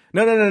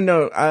 No.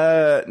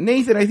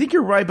 Nathan, I think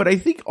you're right, but I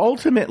think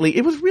ultimately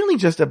it was really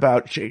just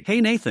about Shay.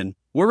 Hey, Nathan,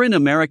 we're in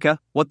America.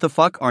 What the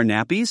fuck are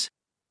nappies?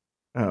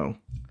 Oh.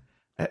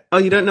 Oh,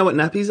 you don't know what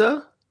nappies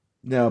are?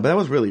 No, but that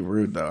was really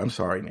rude though. I'm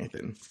sorry,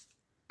 Nathan.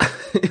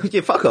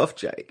 Yeah, fuck off,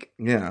 Jake.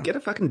 Yeah. Get a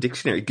fucking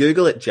dictionary.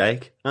 Google it,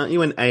 Jake. Aren't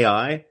you an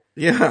AI?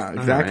 Yeah,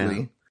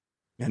 exactly.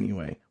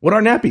 Anyway, what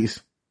are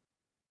nappies?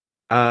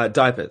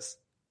 Diapers.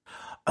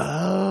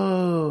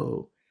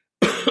 Oh.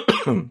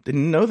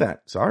 Didn't know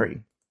that.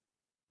 Sorry.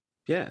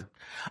 Yeah.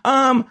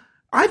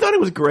 I thought it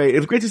was great. It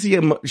was great to see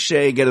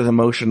Shay get as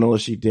emotional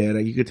as she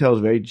did. You could tell it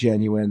was very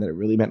genuine, that it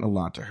really meant a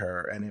lot to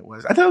her. And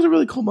I thought it was a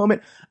really cool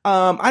moment.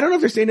 I don't know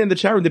if they're saying in the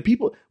chat room,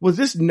 was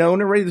this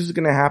known already this was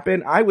going to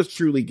happen? I was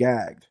truly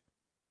gagged.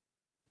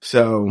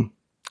 So,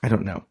 I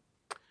don't know.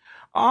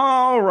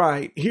 All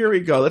right, here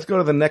we go. Let's go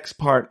to the next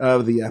part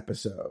of the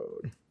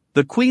episode.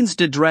 The queens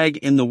drag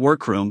in the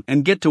workroom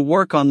and get to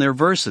work on their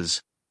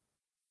verses.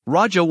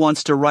 Raja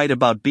wants to write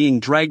about being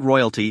drag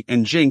royalty,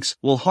 and Jinx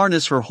will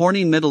harness her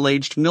horny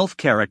middle-aged MILF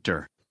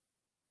character.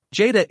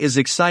 Jada is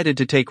excited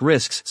to take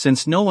risks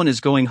since no one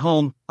is going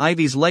home,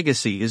 Ivy's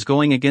legacy is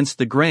going against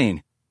the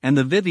grain, and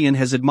the Vivienne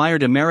has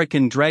admired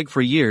American drag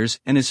for years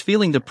and is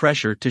feeling the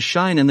pressure to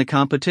shine in the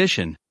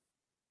competition.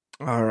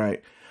 All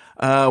right.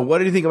 What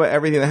do you think about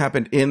everything that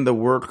happened in the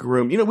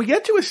workroom? We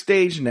get to a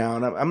stage now,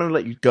 and I'm going to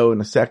let you go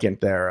in a second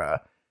there,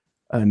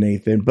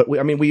 Nathan. But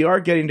we are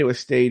getting to a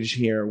stage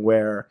here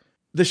where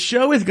the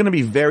show is going to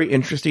be very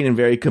interesting and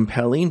very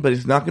compelling, but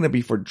it's not going to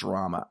be for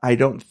drama. I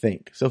don't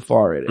think. So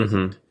far it isn't.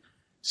 Mm-hmm.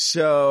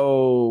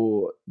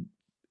 So,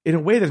 in a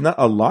way, there's not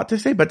a lot to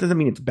say, but it doesn't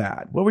mean it's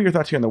bad. What were your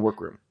thoughts here in the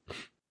workroom?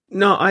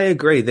 No, I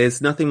agree.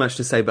 There's nothing much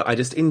to say, but I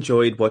just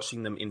enjoyed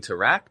watching them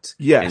interact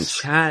and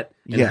chat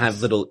and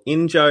have little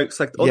in-jokes.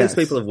 Like, all these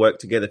people have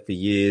worked together for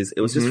years.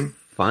 It was just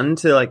fun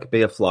to,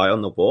 be a fly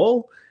on the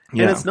wall.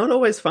 Yeah. And it's not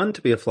always fun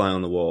to be a fly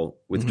on the wall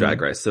with Drag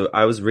Race. So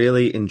I was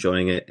really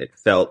enjoying it. It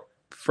felt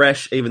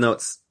fresh, even though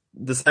it's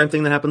the same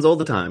thing that happens all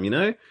the time,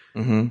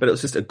 Mm-hmm. But it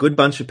was just a good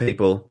bunch of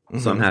people,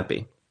 so I'm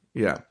happy.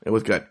 Yeah, it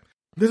was good.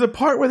 There's a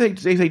part where they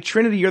say,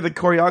 Trinity, you're the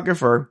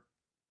choreographer.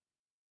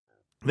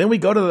 Then we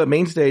go to the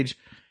main stage,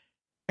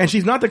 and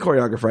she's not the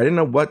choreographer. I didn't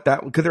know what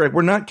that, because they're like,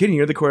 we're not kidding,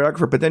 you're the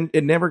choreographer, but then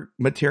it never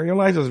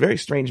materialized. It was a very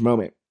strange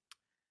moment.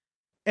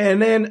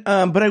 And then,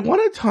 but I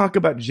want to talk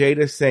about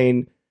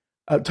Jada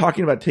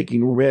talking about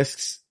taking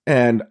risks.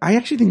 And I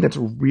actually think that's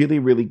really,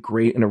 really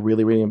great and a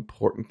really, really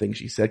important thing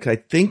she said, because I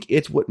think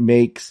it's what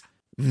makes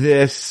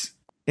this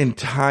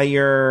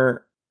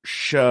entire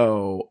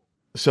show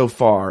so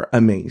far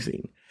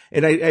amazing.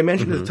 And I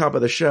mentioned at the top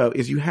of the show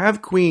is you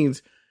have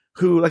queens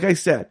who, like I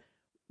said,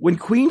 when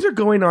queens are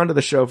going onto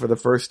the show for the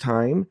first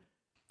time,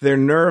 they're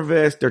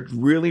nervous. They're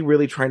really,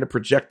 really trying to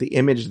project the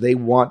image they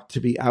want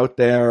to be out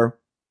there.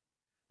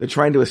 They're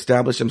trying to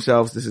establish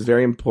themselves. This is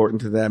very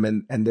important to them.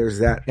 And there's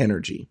that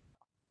energy.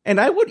 And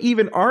I would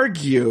even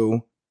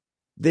argue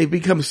they've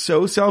become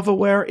so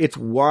self-aware. It's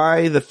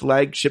why the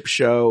flagship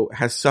show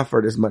has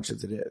suffered as much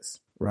as it is,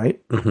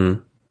 right?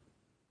 Mm-hmm.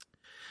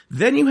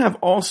 Then you have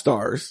All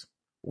Stars,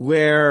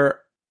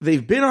 where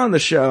they've been on the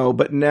show,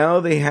 but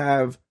now they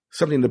have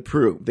something to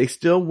prove. They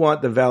still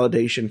want the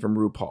validation from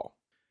RuPaul.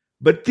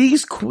 But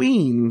these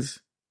queens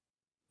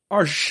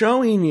are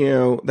showing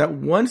you that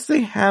once they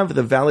have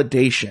the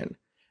validation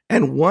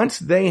and once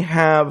they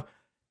have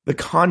the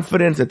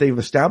confidence that they've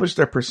established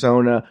their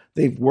persona,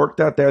 they've worked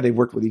out there, they've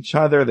worked with each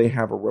other, they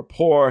have a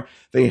rapport,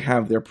 they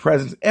have their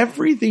presence.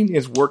 Everything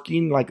is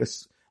working like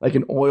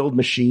an oiled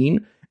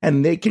machine,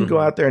 and they can go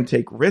out there and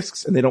take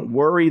risks, and they don't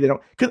worry.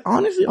 Because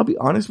honestly, I'll be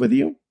honest with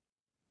you,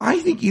 I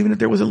think even if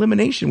there was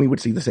elimination, we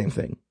would see the same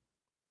thing,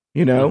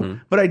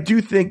 But I do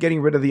think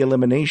getting rid of the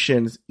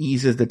eliminations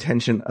eases the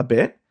tension a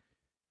bit.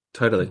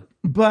 Totally.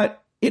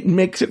 But it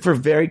makes it for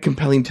very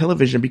compelling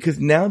television because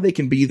now they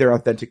can be their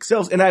authentic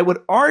selves. And I would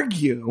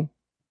argue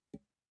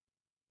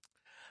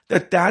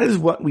that is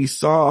what we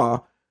saw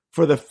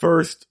for the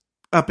first,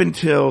 up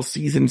until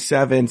season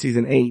 7,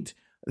 season 8.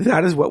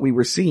 That is what we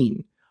were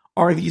seeing.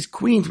 Are these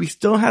queens? We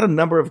still had a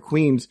number of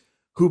queens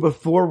who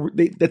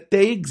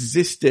they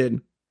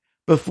existed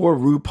before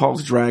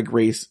RuPaul's Drag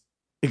Race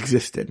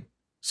existed.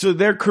 So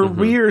their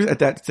careers at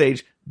that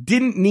stage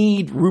didn't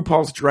need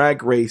RuPaul's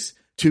Drag Race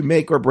to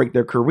make or break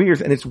their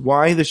careers, and it's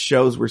why the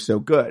shows were so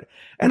good.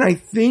 And I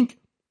think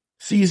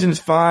seasons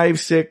 5,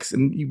 6,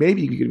 and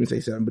maybe you could even say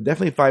 7, but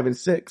definitely 5 and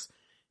 6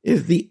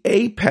 is the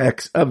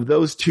apex of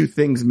those two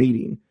things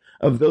meeting,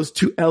 of those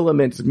two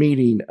elements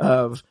meeting,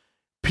 of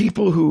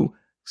people who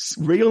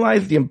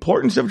realize the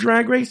importance of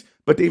Drag Race,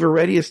 but they've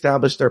already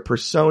established their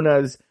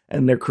personas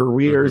and their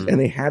careers, and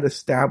they had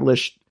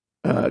established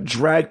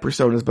drag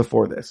personas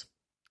before this.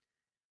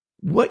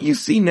 What you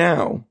see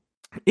now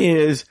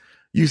is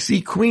you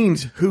see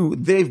queens who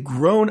they've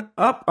grown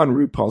up on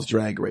RuPaul's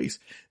Drag Race.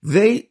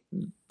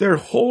 Their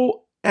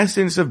whole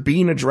essence of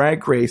being a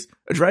drag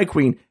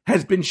queen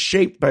has been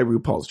shaped by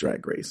RuPaul's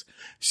Drag Race.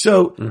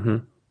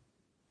 So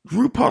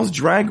RuPaul's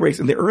Drag Race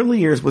in the early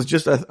years was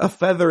just a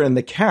feather in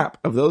the cap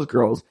of those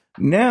girls.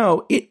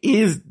 Now it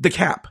is the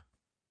cap.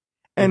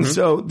 And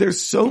so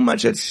there's so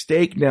much at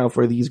stake now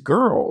for these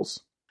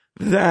girls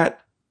that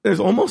there's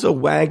almost a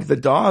wag the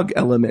dog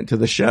element to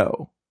the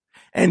show.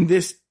 And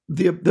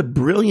the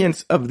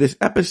brilliance of this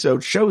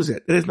episode shows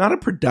it. It is not a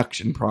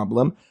production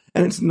problem.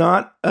 And it's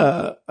not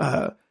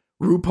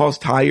RuPaul's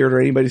tired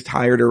or anybody's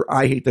tired or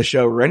I hate the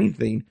show or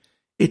anything.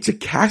 It's a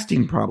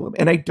casting problem.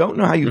 And I don't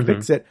know how you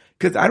fix it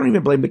because I don't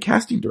even blame the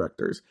casting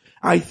directors.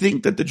 I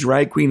think that the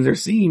drag queens they're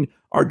seeing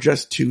are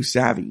just too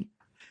savvy.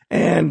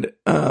 And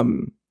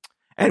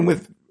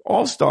with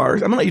All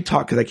Stars, I'm going to let you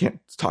talk because I can't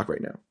talk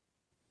right now.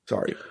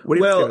 Sorry.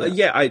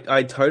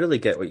 I totally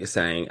get what you're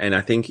saying. And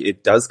I think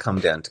it does come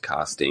down to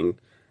casting.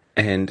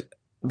 And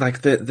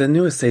like the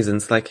newest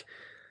seasons, like,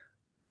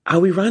 are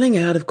we running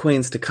out of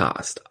queens to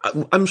cast?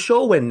 I'm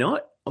sure we're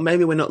not, or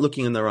maybe we're not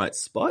looking in the right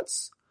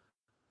spots.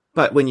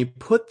 But when you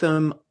put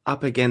them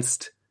up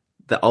against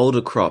the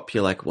older crop,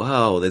 you're like,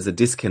 wow, there's a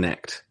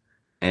disconnect.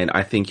 And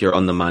I think you're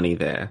on the money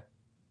there.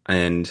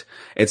 And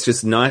it's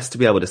just nice to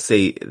be able to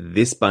see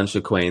this bunch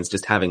of queens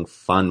just having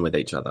fun with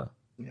each other.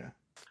 Yeah.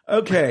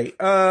 Okay.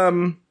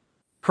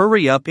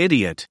 Hurry up,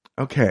 idiot.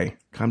 Okay.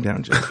 Calm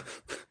down, Jake.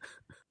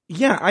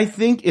 Yeah, I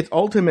think it's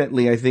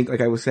ultimately,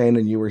 like I was saying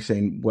and you were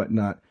saying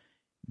whatnot,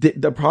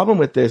 the problem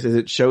with this is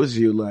it shows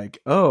you like,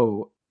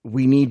 oh,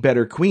 we need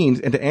better queens.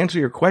 And to answer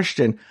your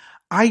question,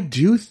 I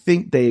do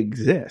think they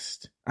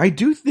exist.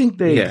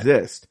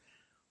 Exist.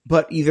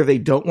 But either they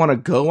don't want to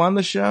go on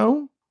the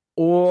show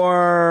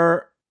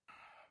or,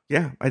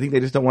 yeah, I think they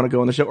just don't want to go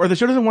on the show. Or the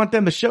show doesn't want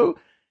them. The show,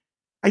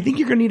 I think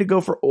you're going to need to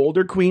go for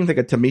older queens like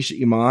a Tamisha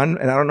Iman.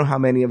 And I don't know how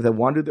many of them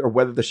want to or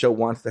whether the show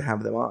wants to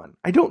have them on.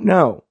 I don't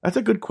know. That's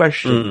a good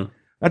question.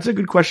 That's a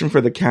good question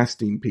for the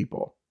casting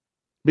people.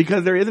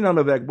 Because there is an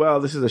element of like, well,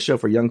 this is a show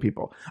for young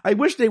people. I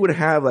wish they would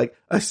have like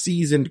a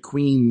seasoned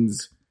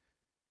queens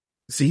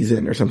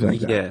season or something like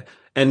that. Yeah.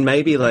 And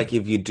maybe like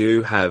if you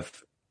do have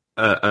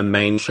a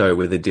main show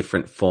with a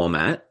different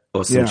format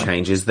or some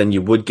changes, then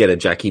you would get a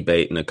Jackie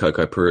Beat and a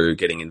Coco Peru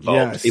getting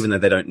involved, even though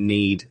they don't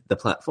need the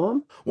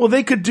platform. Well,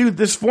 they could do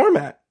this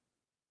format.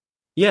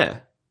 Yeah.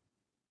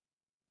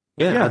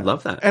 Yeah, I'd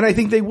love that. And I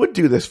think they would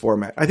do this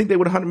format. I think they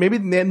would,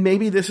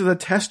 maybe this is a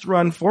test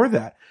run for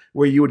that,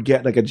 where you would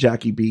get like a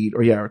Jackie Beat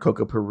or a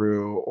Coco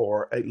Peru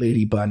or a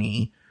Lady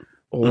Bunny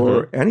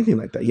or anything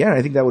like that. Yeah,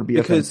 I think that would be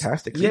a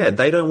fantastic season. Yeah,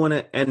 they don't want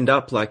to end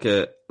up like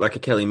a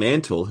Kelly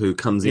Mantle who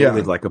comes in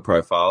with like a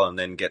profile and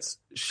then gets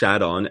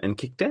shat on and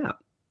kicked out.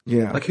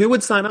 Yeah. Like who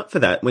would sign up for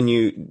that when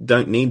you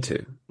don't need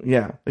to?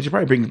 Yeah. They should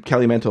probably bring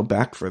Kelly Mantle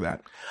back for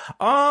that.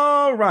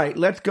 All right,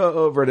 let's go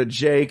over to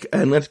Jake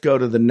and let's go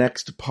to the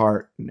next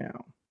part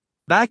now.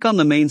 Back on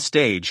the main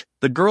stage,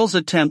 the girls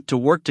attempt to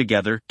work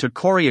together to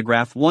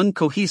choreograph one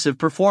cohesive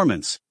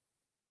performance.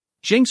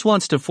 Jinx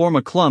wants to form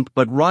a clump,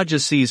 but Raja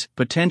sees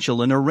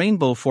potential in a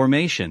rainbow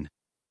formation.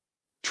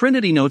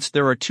 Trinity notes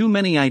there are too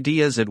many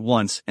ideas at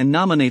once and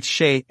nominates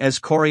Shea as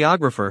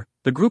choreographer.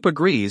 The group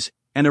agrees,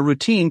 and a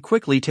routine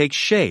quickly takes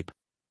shape.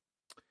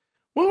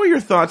 What were your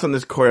thoughts on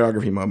this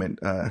choreography moment,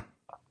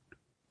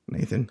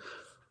 Nathan?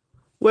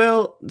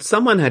 Well,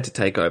 someone had to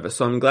take over,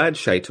 so I'm glad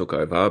Shea took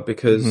over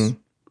because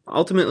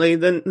ultimately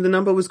the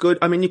number was good.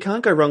 I mean, you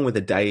can't go wrong with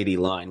a deity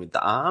line with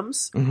the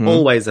arms.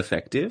 Always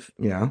effective.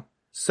 Yeah.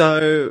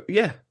 So,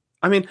 yeah.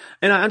 I mean,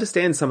 and I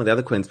understand some of the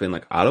other queens being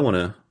like, I don't want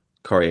to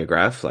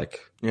choreograph. Like,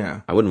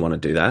 I wouldn't want to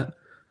do that.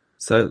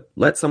 So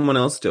let someone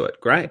else do it.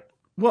 Great.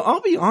 Well,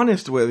 I'll be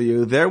honest with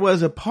you. There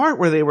was a part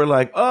where they were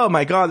like, oh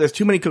my God, there's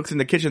too many cooks in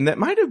the kitchen. That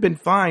might have been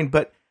fine,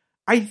 but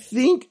I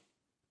actually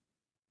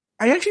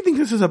think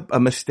this is a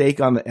mistake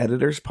on the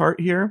editor's part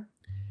here.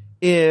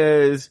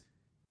 Yes,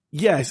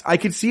 I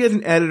could see as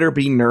an editor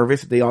being nervous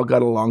that they all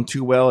got along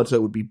too well and so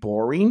it would be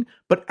boring.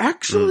 But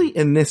actually,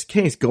 in this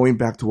case, going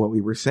back to what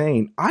we were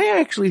saying, I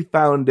actually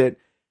found it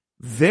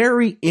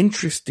very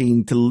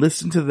interesting to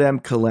listen to them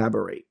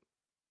collaborate.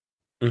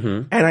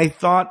 And I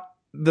thought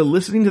the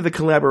listening to the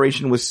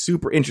collaboration was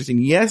super interesting.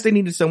 Yes, they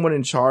needed someone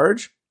in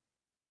charge,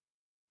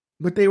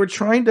 but they were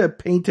trying to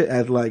paint it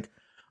as like,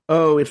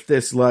 oh, it's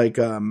this like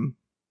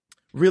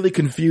really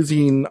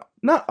confusing,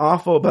 not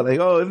awful, but like,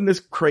 oh, isn't this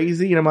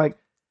crazy? And I'm like,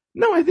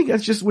 no, I think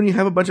that's just when you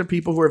have a bunch of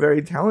people who are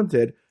very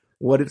talented,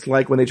 what it's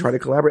like when they try to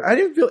collaborate. I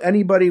didn't feel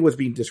anybody was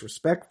being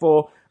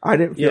disrespectful. I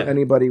didn't feel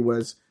anybody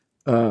was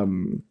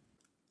trying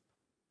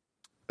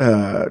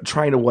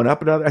to one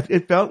up another.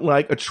 It felt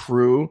like a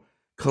true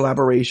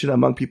collaboration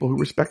among people who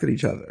respected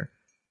each other.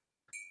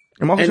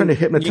 I'm also trying to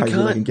hypnotize you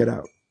and get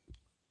out.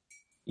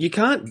 You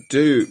can't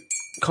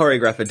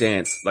choreograph a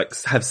dance, like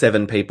have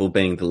 7 people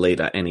being the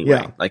leader anyway.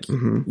 Yeah. Like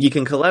you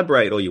can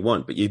collaborate all you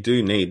want, but you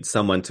do need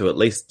someone to at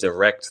least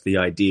direct the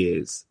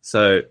ideas.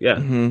 So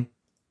yeah.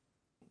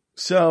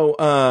 So,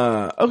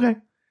 okay.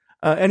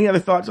 Any other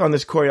thoughts on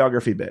this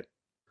choreography bit?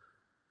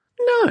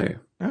 No.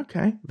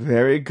 Okay.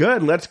 Very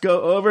good. Let's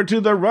go over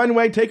to the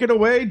runway. Take it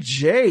away,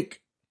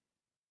 Jake.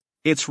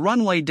 It's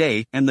runway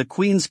day and the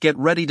queens get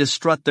ready to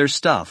strut their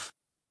stuff.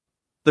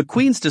 The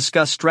queens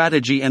discuss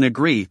strategy and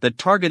agree that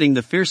targeting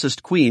the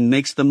fiercest queen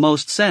makes the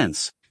most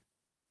sense.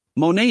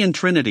 Monet and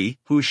Trinity,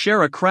 who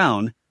share a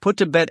crown, put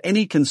to bed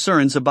any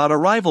concerns about a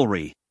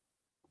rivalry.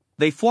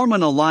 They form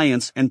an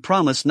alliance and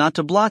promise not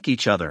to block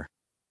each other.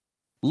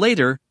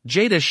 Later,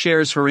 Jada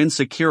shares her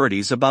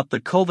insecurities about the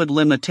COVID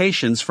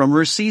limitations from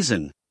her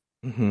season.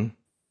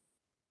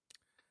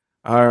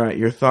 All right,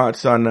 your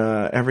thoughts on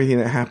everything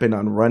that happened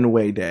on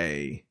Runway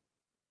Day?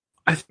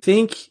 I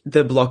think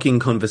the blocking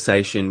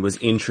conversation was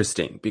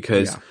interesting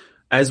because,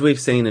 as we've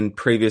seen in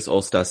previous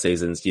All-Star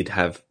seasons, you'd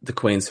have the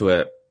queens who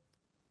are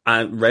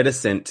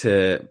reticent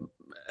to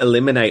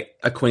eliminate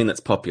a queen that's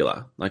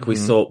popular. Like we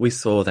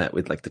saw that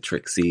with like the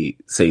Trixie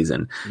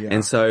season. Yeah.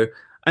 And so,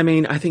 I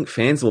mean, I think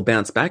fans will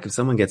bounce back if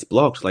someone gets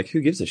blocked. Like,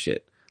 who gives a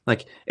shit?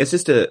 Like, it's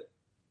just a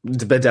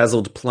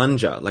bedazzled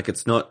plunger. Like,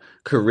 it's not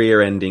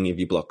career ending if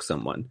you block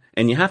someone,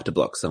 and you have to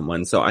block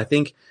someone. So I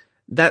think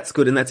that's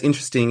good and that's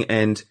interesting.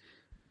 And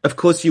of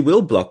course you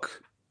will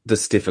block the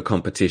stiffer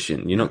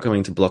competition. You're not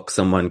going to block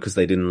someone because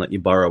they didn't let you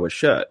borrow a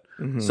shirt.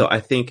 So I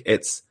think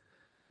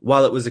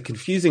while it was a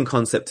confusing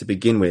concept to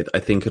begin with, I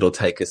think it'll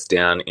take us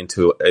down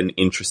into an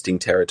interesting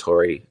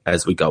territory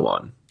as we go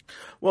on.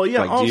 Well,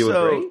 yeah, like, do you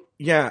agree?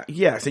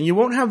 Yes. And you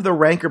won't have the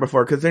rancor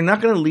before because they're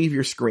not going to leave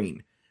your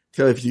screen.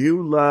 So if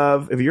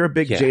you're a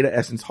big Jada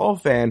Essence Hall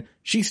fan,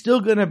 she's still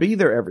going to be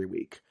there every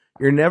week.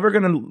 You're never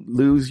going to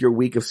lose your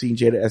week of seeing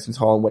Jada Essence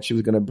Hall and what she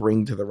was going to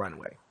bring to the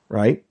runway,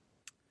 right?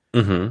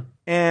 Mm-hmm.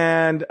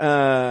 And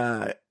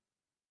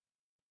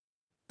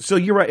so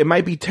you're right. It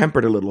might be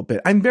tempered a little bit.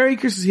 I'm very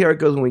curious to see how it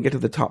goes when we get to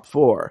the top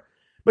 4.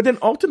 But then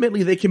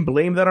ultimately they can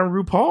blame that on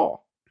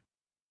RuPaul.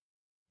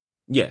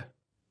 Yeah.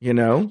 You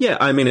know? Yeah,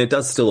 I mean, it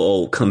does still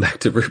all come back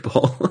to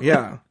RuPaul.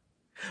 Yeah.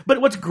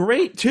 But what's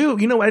great, too, I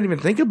didn't even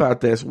think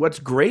about this. What's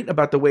great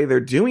about the way they're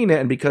doing it,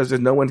 and because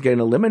there's no one's getting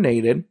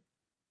eliminated,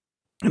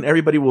 and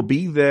everybody will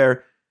be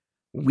there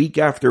week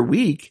after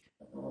week,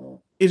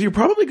 is you're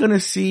probably going to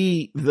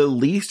see the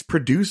least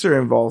producer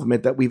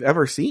involvement that we've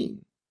ever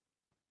seen.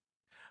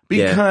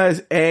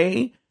 Because,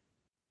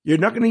 you're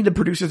not going to need the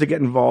producers to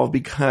get involved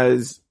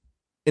because,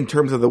 in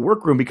terms of the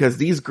workroom, because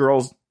these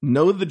girls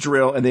know the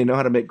drill and they know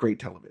how to make great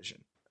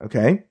television.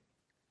 Okay?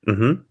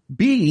 Mm-hmm.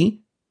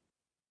 B,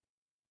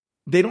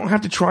 they don't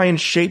have to try and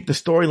shape the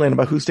storyline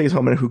about who stays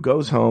home and who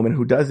goes home and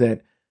who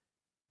doesn't.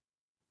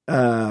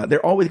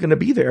 They're always going to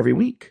be there every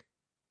week.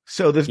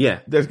 So there's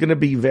going to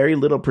be very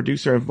little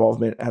producer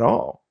involvement at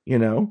all,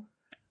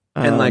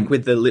 And like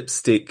with the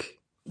lipstick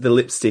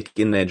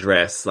in their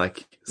dress,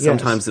 like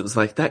sometimes it was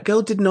like, that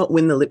girl did not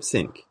win the lip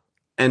sync.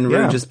 And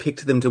Ru just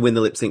picked them to win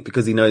the lip sync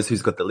because he knows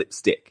who's got the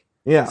lipstick.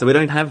 Yeah. So we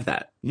don't have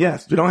that.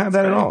 Yes, we don't have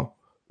that at all.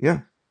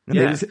 Yeah.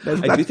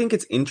 I do think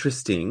it's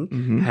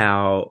interesting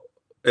how...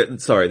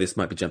 sorry, this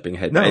might be jumping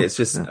ahead. No, it's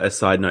just a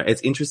side note.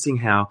 It's interesting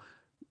how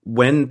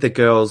when the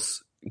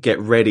girls get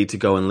ready to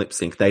go and lip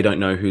sync, they don't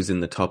know who's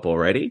in the top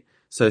already.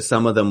 So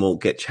some of them will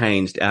get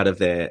changed out of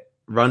their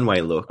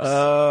runway looks,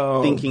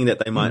 thinking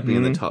that they might be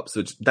in the top.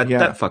 So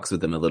that fucks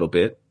with them a little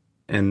bit,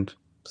 and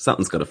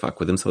something's got to fuck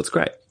with them. So it's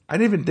great. I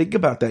didn't even think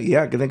about that.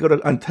 Yeah, because they go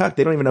to Untucked,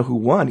 they don't even know who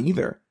won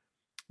either.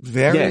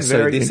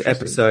 So this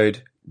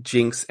episode,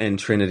 Jinx and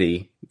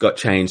Trinity got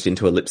changed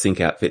into a lip sync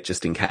outfit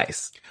just in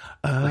case.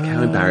 Like,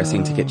 how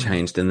embarrassing to get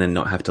changed and then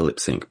not have to lip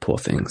sync. Poor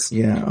things.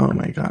 Yeah. Oh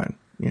my God.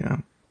 Yeah.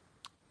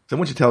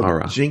 Someone should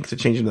tell Jinx to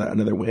change into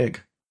another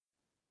wig.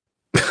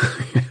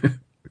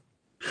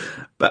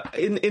 But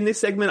in this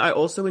segment, I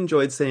also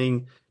enjoyed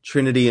seeing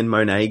Trinity and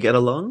Monet get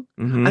along.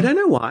 Mm-hmm. I don't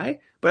know why,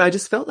 but I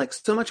just felt like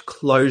so much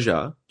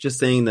closure just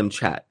seeing them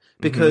chat.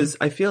 Because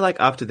I feel like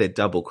after their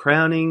double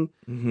crowning,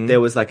 there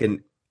was like a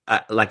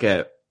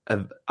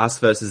us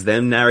versus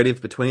them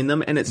narrative between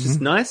them, and it's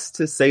just nice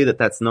to see that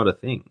that's not a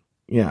thing.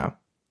 Yeah.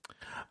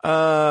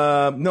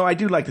 No, I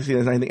do like to see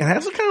this. And I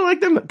also kind of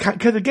like them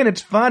because again,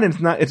 it's fun. And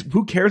it's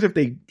who cares if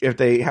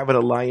they have an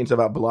alliance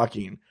about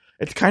blocking.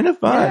 It's kind of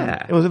fun.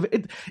 Yeah.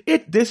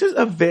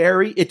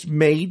 It's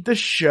made the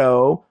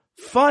show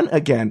fun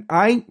again.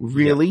 I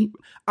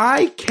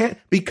can't,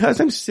 because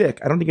I'm sick.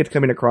 I don't think it's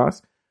coming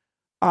across.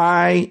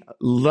 I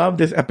love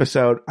this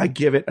episode. I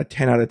give it a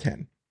 10 out of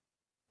 10.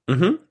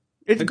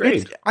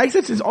 Agreed. I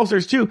said since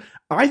All-Stars 2,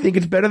 I think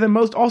it's better than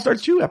most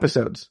All-Stars 2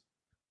 episodes.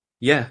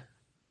 Yeah.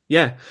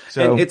 Yeah.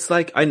 So, and it's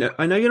like, I know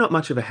you're not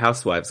much of a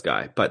Housewives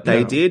guy, but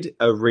they did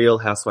a Real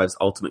Housewives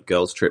Ultimate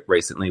Girls trip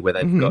recently where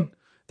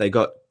they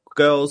got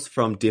girls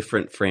from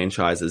different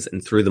franchises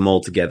and threw them all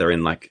together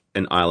in like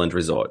an island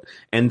resort.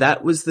 And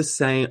that was the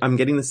same, I'm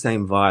getting the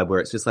same vibe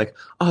where it's just like,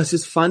 it's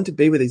just fun to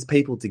be with these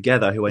people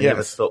together who I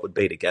never thought would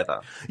be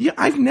together. Yeah,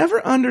 I've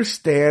never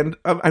understood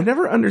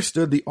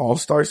the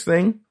All-Stars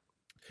thing,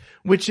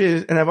 which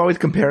is, and I've always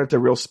compared it to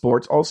real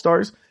sports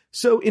All-Stars.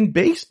 So in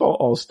baseball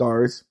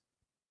All-Stars,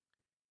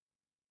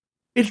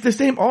 it's the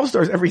same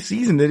All-Stars every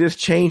season. They just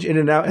change in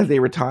and out as they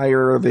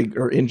retire or they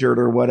are injured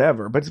or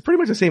whatever. But it's pretty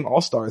much the same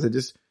All-Stars. It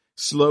just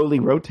slowly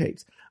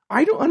rotates.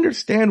 I don't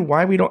understand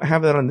why we don't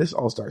have that on this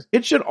All-Stars.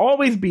 It should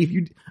always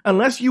be,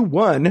 unless you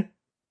won,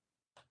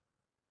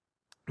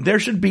 there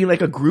should be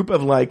like a group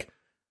of like,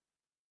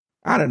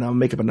 I don't know,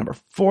 make up a number,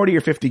 40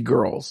 or 50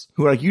 girls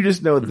who are like, you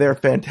just know they're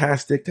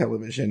fantastic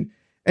television.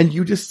 And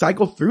you just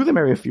cycle through them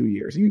every few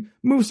years. You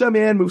move some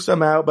in, move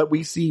some out, but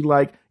we see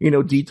like,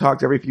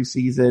 Detox every few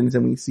seasons,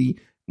 and we see,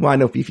 I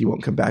know Fifi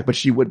won't come back, but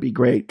she would be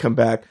great, come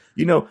back.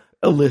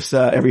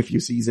 Alyssa every few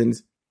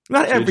seasons.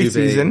 Not every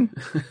season.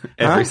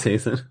 Every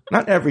season.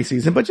 Not every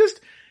season, but just,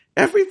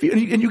 And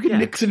you can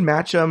mix and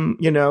match them,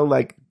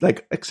 like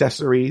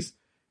accessories.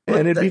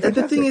 And it'd be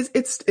fantastic. The thing is,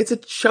 it's a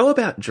show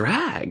about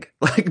drag.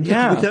 Like, we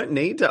don't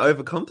need to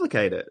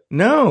overcomplicate it.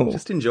 No.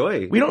 Just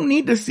enjoy. We don't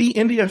need to see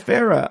India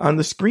Farah on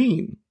the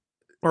screen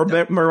or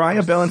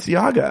Mariah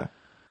Balenciaga.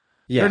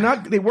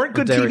 Yeah. They weren't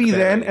good TV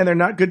then, and they're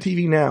not good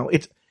TV now.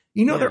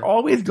 They're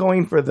always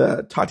going for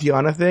the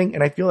Tatiana thing,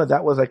 and I feel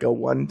that was like a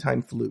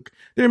one-time fluke.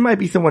 There might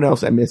be someone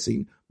else I'm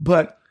missing,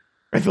 but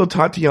I feel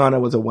Tatiana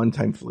was a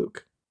one-time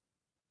fluke.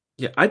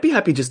 Yeah, I'd be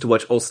happy just to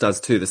watch All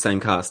Stars 2, the same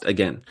cast,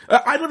 again.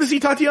 I'd love to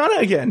see Tatiana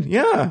again.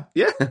 Yeah.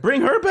 Yeah.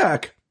 Bring her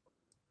back.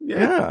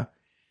 Yeah.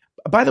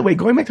 By the way,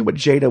 going back to what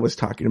Jada was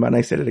talking about, and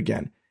I said it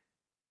again.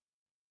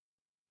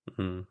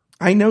 Mm-hmm.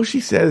 I know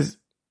she says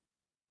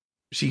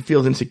she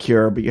feels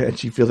insecure and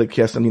she feels like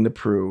she has something to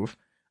prove,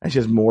 and she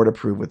has more to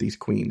prove with these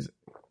queens.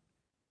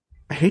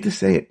 I hate to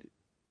say it.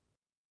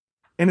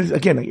 And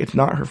it's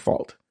not her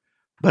fault.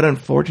 But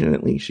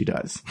unfortunately, she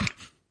does.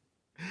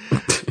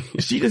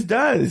 She just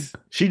does.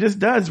 She just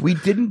does. We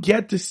didn't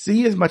get to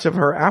see as much of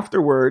her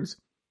afterwards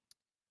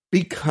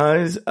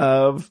because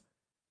of,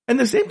 and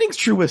the same thing's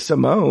true with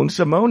Simone.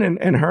 Simone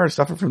and her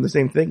suffer from the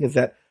same thing, is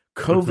that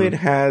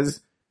COVID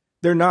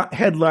they're not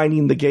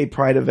headlining the gay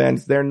pride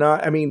events. They're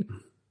not,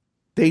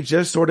 they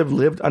just sort of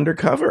lived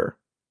undercover.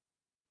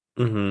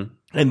 Mm-hmm.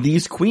 And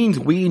these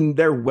queens,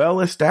 they're well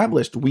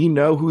established. We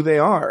know who they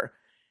are.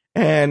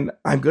 And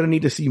I'm going to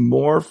need to see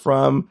more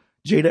from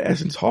Jada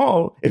Essence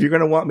Hall if you're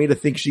going to want me to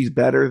think she's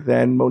better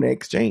than Monet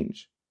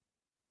Exchange.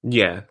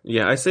 Yeah,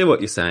 I see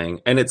what you're saying.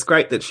 And it's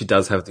great that she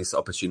does have this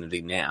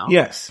opportunity now.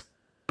 Yes.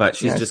 But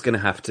she's just going to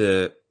have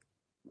to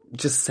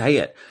just say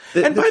it.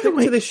 The trick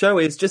to this show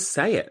is just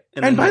say it.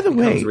 And by the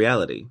way,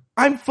 reality.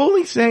 I'm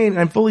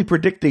fully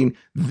predicting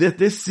that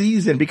this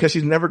season, because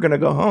she's never going to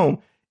go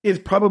home, is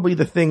probably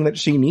the thing that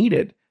she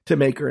needed to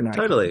make her an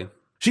icon. Totally.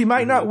 She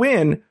might not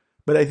win,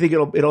 but I think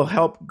it'll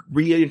help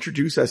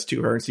reintroduce us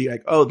to her and see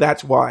like, oh,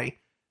 that's why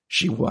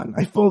she won.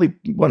 I fully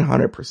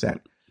 100%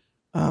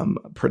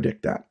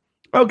 predict that.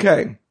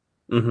 Okay.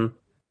 Mm-hmm.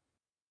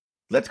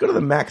 Let's go to the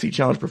Maxi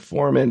Challenge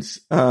performance.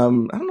 I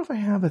don't know if I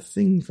have a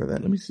thing for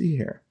that. Let me see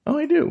here. Oh,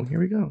 I do. Here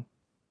we go.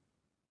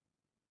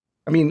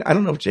 I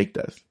don't know if Jake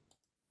does.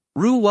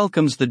 Rue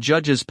welcomes the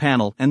judges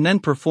panel and then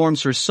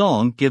performs her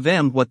song, Give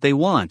Them What They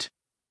Want.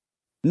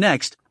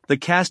 Next, the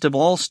cast of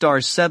All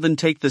Stars 7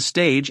 take the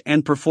stage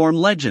and perform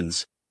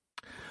Legends.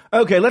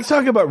 Okay, let's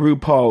talk about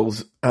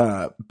RuPaul's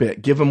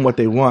bit, Give Them What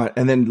They Want,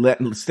 and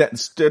then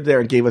stood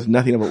there and gave us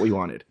nothing of what we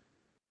wanted.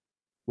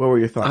 What were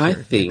your thoughts? I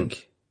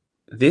think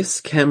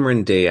this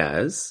Cameron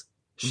Diaz,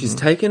 she's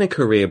taken a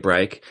career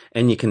break,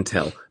 and you can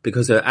tell,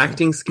 because her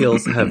acting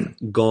skills have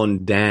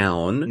gone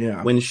down.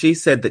 Yeah. When she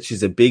said that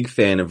she's a big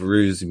fan of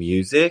Rue's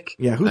music,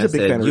 who's a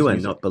big fan of Rue's you are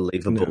music? not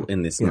believable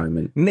in this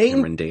moment,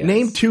 Cameron Diaz.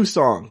 Name 2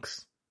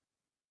 songs.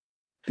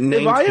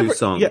 Name 2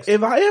 songs. Yeah,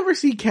 if I ever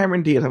see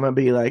Cameron Diaz, I'm going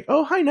to be like,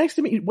 oh, hi, nice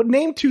to meet you.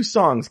 Name 2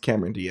 songs,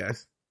 Cameron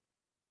Diaz.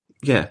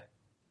 Yeah.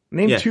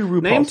 Name 2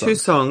 RuPaul Name songs. 2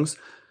 songs.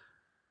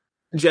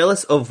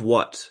 Jealous of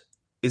what?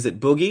 Is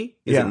it Boogie?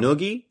 Is it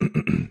Noogie?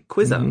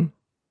 Quizzer. Mm-hmm.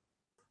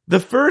 The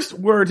first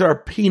words are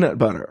peanut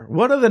butter.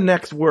 What are the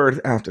next words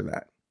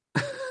after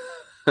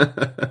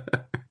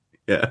that?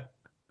 Yeah.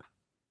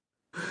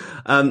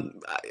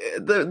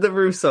 The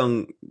Rue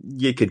song,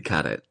 you could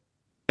cut it.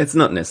 It's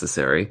not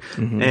necessary.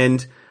 Mm-hmm.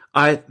 And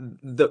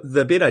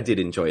the bit I did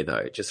enjoy,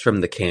 though, just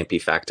from the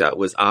campy factor,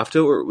 was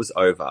after it was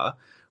over,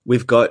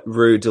 we've got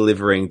Rue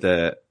delivering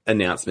the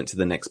announcement to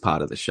the next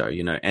part of the show,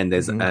 and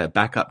there's a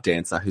backup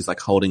dancer who's like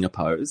holding a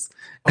pose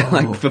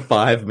for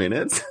 5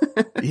 minutes.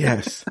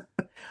 Yes.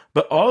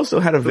 But also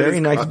had a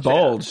very nice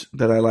bulge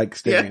that I like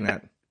staring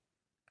at.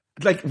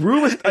 Like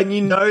Rue was,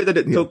 and that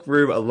it took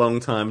Rue a long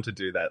time to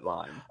do that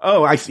line.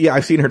 Oh, I've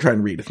seen her try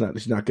and read.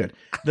 It's not good.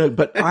 No,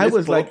 but I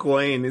was like,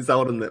 Queen is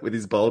holding it with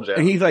his bulge out,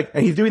 and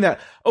he's doing that.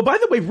 Oh, by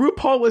the way,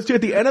 RuPaul was too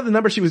at the end of the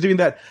number. She was doing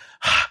that.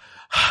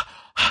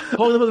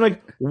 Holding up,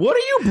 like, what are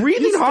you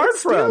breathing hard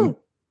from?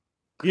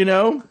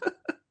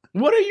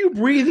 What are you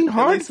breathing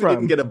hard from? We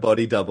didn't get a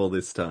body double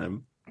this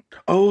time.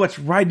 Oh, that's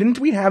right. Didn't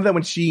we have that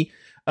when she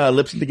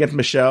lip synced against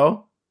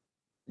Michelle?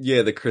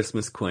 Yeah, the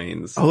Christmas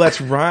Queens. Oh, that's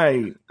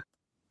right.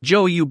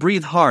 Joe, you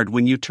breathe hard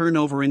when you turn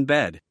over in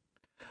bed.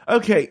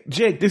 Okay,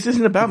 Jake, this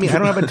isn't about me. I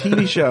don't have a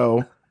TV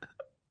show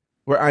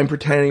where I'm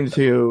pretending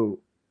to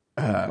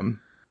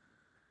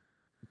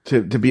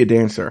be a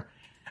dancer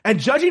and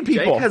judging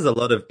people. Jake has a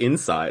lot of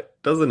insight,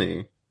 doesn't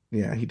he?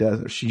 Yeah, he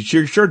does. She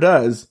sure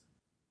does.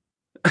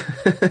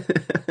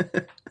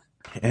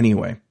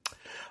 Anyway.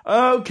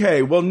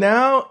 Okay, well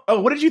now,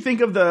 what did you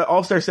think of the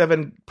All-Star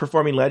 7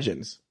 performing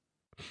Legends?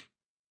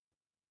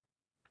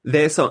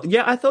 Their song,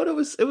 yeah, I thought it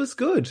was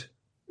good.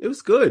 It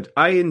was good.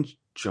 I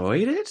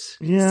enjoyed it.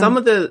 Yeah. Some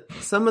of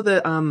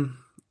the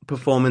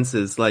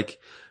performances, like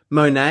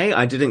Monet,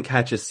 I didn't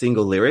catch a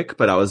single lyric,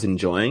 but I was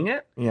enjoying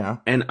it. Yeah.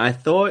 And I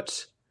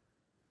thought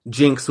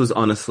Jinx was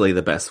honestly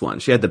the best one.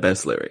 She had the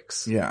best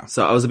lyrics. Yeah.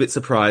 So I was a bit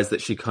surprised that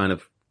she kind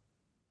of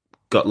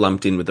got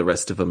lumped in with the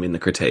rest of them in the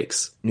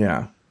critiques.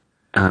 Yeah.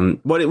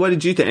 What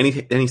did you think?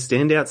 Any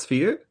standouts for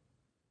you?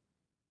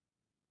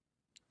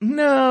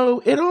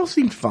 No, it all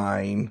seemed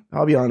fine.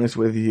 I'll be honest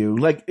with you.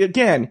 Like,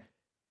 again,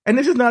 and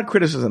this is not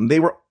criticism. They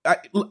were,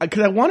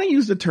 because I want to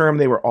use the term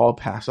they were all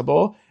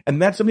passable.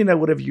 And that's something I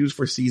would have used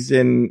for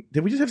season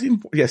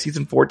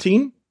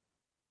 14?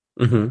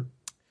 Mm-hmm.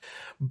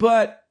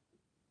 But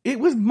it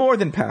was more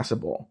than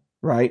passable,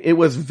 right? It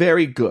was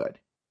very good,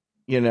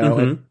 you know?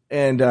 Mm-hmm.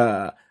 And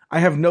I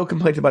have no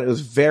complaints about it. It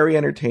was very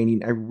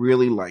entertaining. I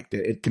really liked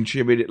it. It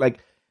contributed, like,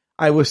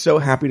 I was so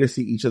happy to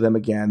see each of them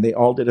again. They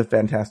all did a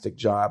fantastic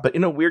job, but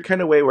in a weird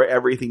kind of way where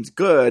everything's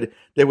good,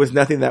 there was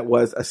nothing that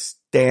was a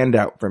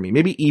standout for me.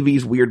 Maybe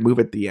Evie's weird move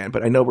at the end,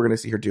 but I know we're going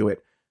to see her do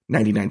it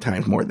 99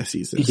 times more this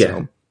season.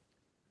 Yeah.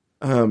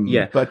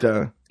 So,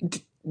 but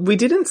we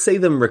didn't see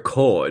them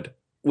record,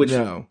 which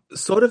no.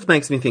 sort of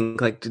makes me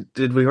think, like,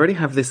 did we already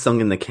have this song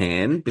in the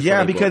can?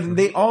 Yeah, because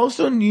they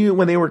also knew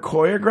when they were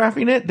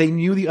choreographing it, they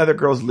knew the other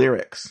girl's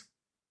lyrics.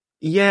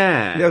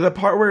 Yeah. There's a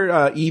part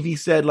where Evie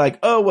said, like,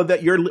 "Oh, well,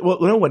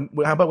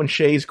 how about when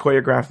Shay's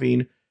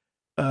choreographing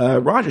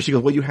Roger?" She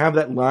goes, "Well, you have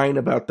that line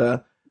about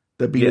the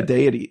be a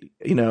deity,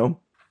 you know."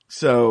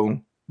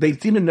 So they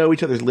seem to know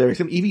each other's lyrics.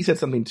 And Evie said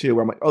something too,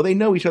 where I'm like, "Oh, they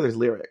know each other's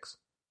lyrics."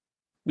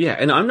 Yeah,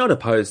 and I'm not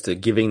opposed to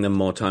giving them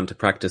more time to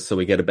practice so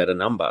we get a better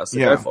number. So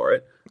go for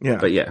it. Yeah,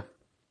 but yeah.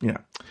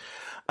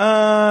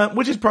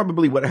 Which is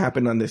probably what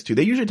happened on this too.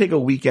 They usually take a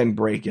weekend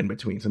break in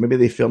between, so maybe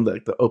they filmed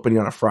the opening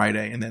on a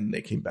Friday and then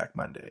they came back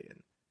Monday.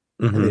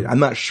 And I'm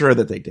not sure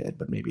that they did,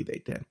 but maybe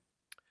they did.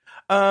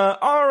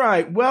 All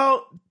right,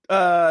 well,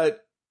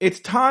 it's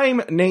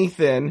time,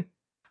 Nathan,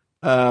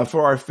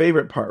 for our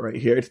favorite part right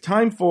here. It's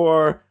time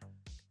for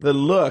the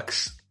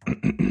looks.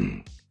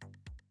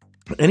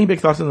 Any big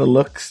thoughts on the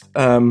looks?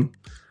 Well,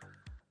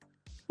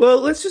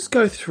 let's just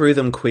go through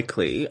them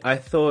quickly. I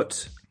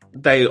thought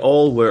they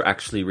all were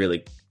actually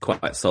really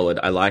quite solid.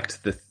 I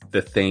liked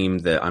the theme,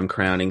 the I'm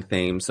crowning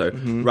theme. So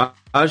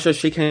Raja,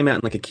 she came out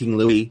in like a King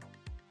Louis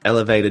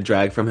elevated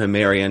drag from her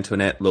Marie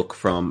Antoinette look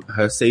from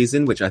her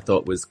season, which I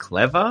thought was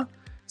clever.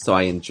 So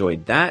I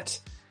enjoyed that.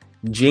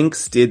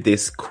 Jinx did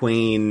this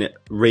Queen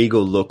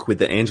Regal look with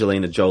the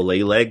Angelina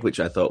Jolie leg, which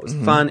I thought was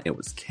fun. It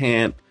was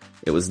camp.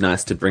 It was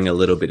nice to bring a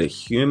little bit of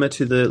humor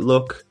to the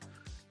look.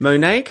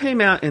 Monet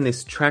came out in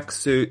this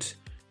tracksuit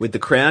with the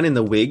crown in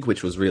the wig,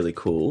 which was really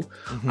cool.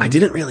 I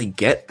didn't really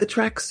get the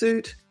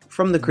tracksuit.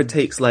 From the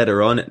critiques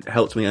later on, it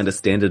helped me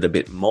understand it a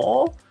bit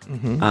more.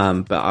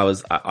 But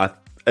I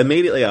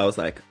immediately I was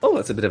like, oh,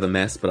 it's a bit of a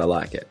mess, but I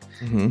like it.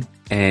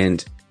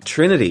 And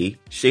Trinity,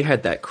 she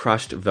had that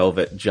crushed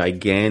velvet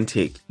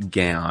gigantic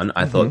gown.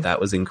 I thought that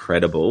was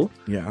incredible.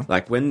 Yeah.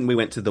 Like when we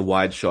went to the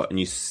wide shot and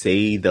you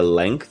see the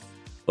length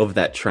of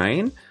that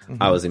train,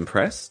 I was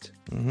impressed.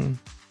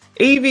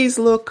 Evie's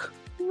look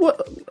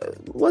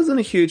wasn't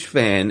a huge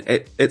fan.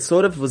 It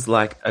sort of was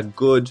like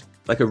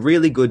a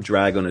really good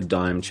drag on a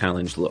dime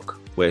challenge look,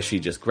 where she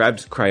just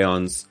grabbed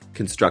crayons,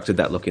 constructed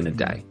that look in a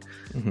day.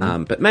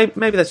 But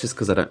maybe that's just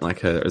because I don't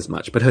like her as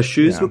much. But her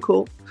shoes were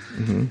cool.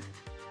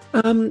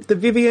 The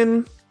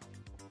Vivienne,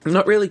 I'm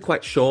not really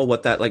quite sure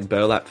what that like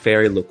burlap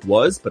fairy look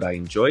was, but I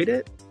enjoyed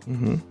it.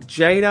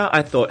 Jada,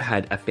 I thought,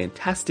 had a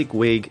fantastic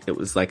wig. It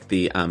was like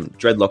the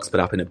dreadlocks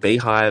but up in a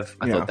beehive.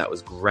 I thought that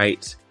was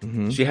great.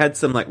 She had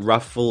some like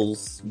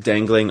ruffles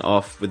dangling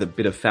off with a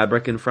bit of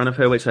fabric in front of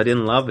her, which I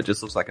didn't love. It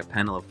just looks like a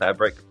panel of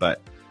fabric,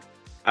 but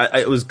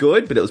it was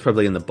good, but it was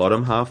probably in the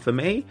bottom half for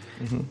me.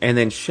 And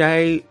then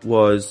Shay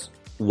was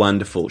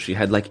wonderful. She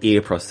had like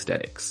ear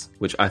prosthetics,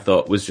 which I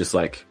thought was just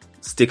like,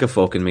 stick a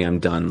fork in me, I'm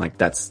done. Like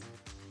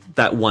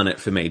that won it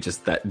for me,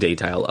 just that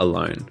detail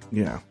alone.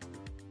 Yeah.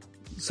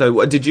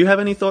 So did you have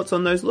any thoughts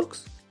on those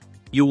looks?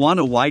 You want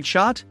a wide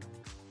shot?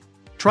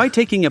 Try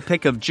taking a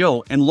pic of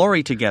Joe and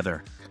Lori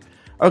together.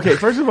 Okay,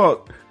 first of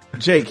all,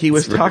 Jake, he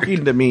was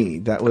talking to me.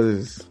 That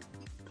was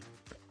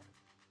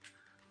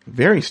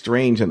very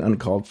strange and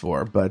uncalled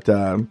for, but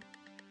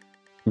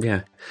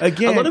yeah.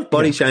 Again, a lot of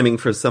body shaming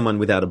for someone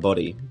without a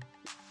body.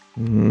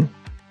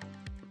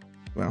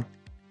 Well,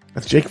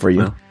 that's Jake for you.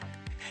 Well.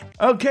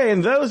 Okay,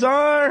 and those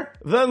are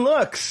the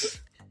looks.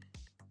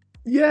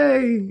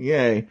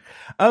 Yay.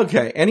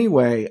 Okay,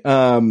 anyway,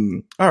 all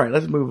right,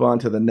 let's move on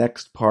to the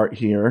next part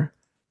here.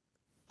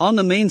 On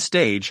the main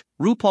stage,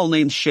 RuPaul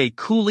named Shea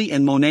Coulee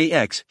and Monet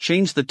X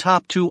changed the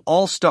top 2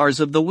 All-Stars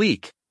of the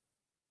week.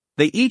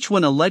 They each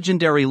won a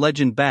Legendary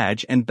Legend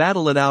badge and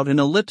battle it out in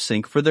a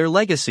lip-sync for their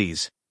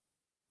legacies.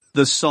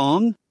 The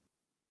song?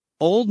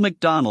 Old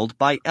MacDonald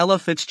by Ella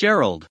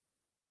Fitzgerald.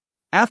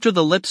 After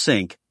the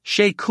lip-sync,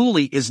 Shea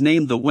Coulee is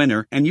named the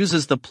winner and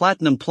uses the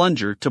Platinum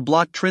Plunger to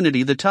block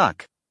Trinity the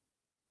Tuck.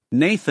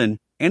 Nathan,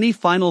 any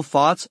final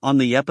thoughts on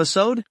the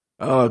episode?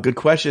 Oh, good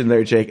question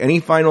there, Jake. Any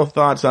final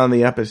thoughts on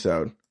the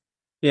episode?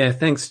 Yeah,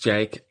 thanks,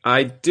 Jake.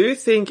 I do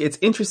think it's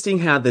interesting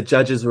how the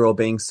judges were all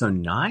being so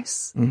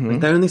nice. Like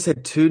they only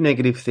said 2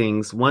 negative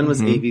things. One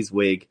was Evie's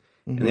wig,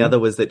 and the other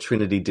was that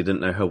Trinity didn't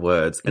know her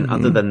words. And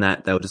other than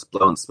that, they were just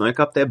blowing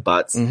smoke up their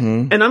butts.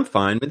 And I'm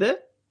fine with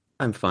it.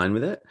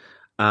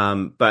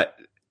 But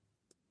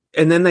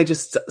And then they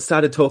just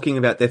started talking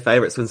about their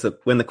favourites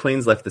when the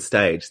queens left the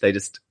stage. They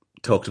just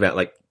talked about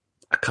like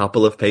a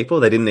couple of people.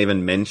 They didn't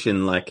even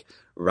mention like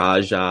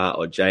Raja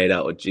or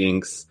Jada or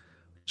Jinx,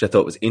 which I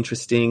thought was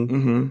interesting.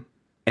 Mm-hmm.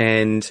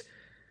 And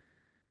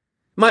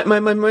my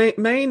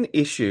main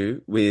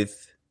issue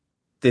with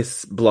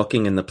this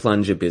blocking and the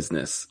plunger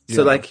business. Yeah.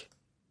 So like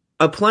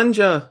a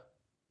plunger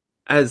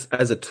as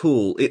a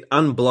tool, it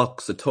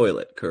unblocks a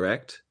toilet,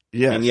 correct?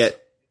 Yes. And yet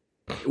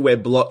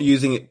we're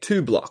using it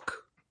to block.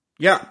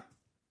 Yeah.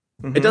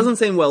 Mm-hmm. It doesn't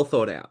seem well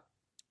thought out.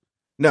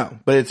 No,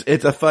 but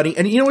it's a funny,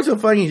 and you know what's so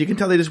funny is you can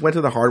tell they just went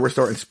to the hardware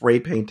store and spray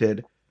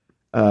painted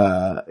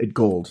it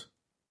gold.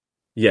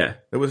 Yeah.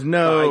 There was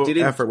no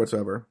effort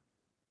whatsoever.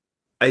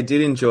 I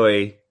did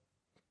enjoy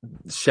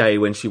Shay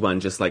when she won,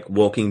 just like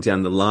walking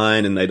down the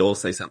line and they'd all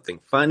say something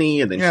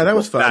funny and then that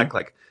was fun. Back.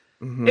 Like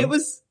it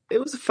was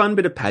a fun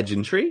bit of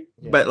pageantry,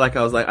 but like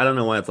I was like, I don't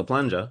know why it's a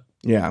plunger.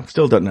 Yeah,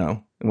 still don't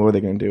know. And what were they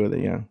going to do with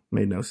it? Yeah,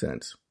 made no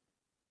sense.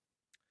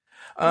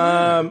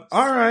 All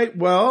right.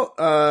 Well,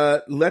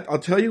 I'll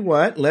tell you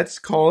what. Let's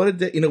call it a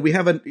day. You know, we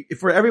have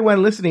for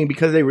everyone listening,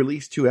 because they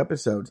released 2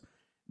 episodes.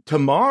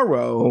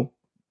 Tomorrow,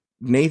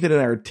 Nathan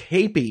and I are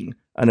taping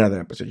another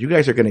episode. You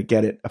guys are going to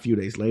get it a few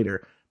days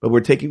later, but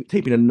we're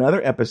taping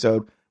another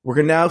episode. We're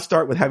going to now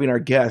start with having our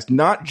guest,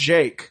 not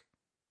Jake,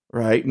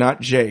 right? Not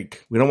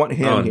Jake. We don't want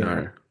him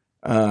here.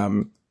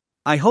 No.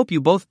 I hope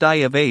you both die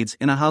of AIDS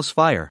in a house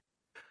fire.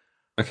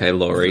 Okay,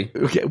 Lori.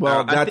 Okay,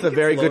 well, that's a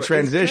very good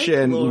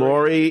transition.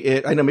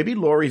 Lori, I know, maybe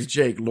Lori's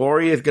Jake.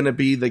 Lori is going to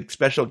be the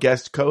special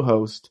guest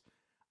co-host.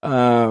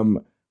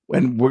 When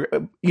we're,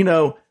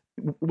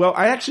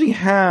 I actually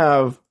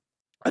have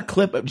a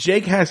clip of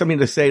Jake has something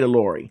to say to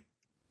Lori.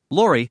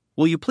 Lori,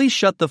 will you please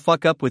shut the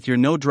fuck up with your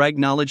no-drag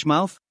knowledge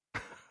mouth?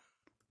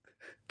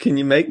 Can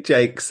you make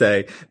Jake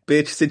say,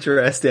 bitch, sit your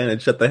ass down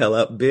and shut the hell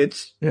up,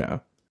 bitch? Yeah.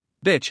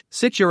 Bitch,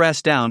 sit your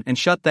ass down and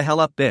shut the hell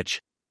up,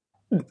 bitch.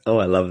 Oh,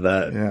 I love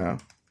that. Yeah.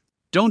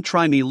 Don't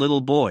try me, little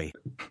boy.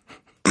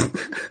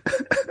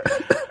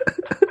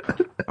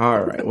 All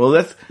right.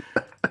 Well,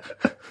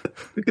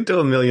 we could do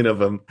a million of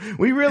them.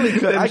 We really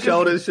could. Them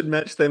shoulders should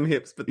match them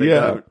hips, but they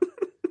don't.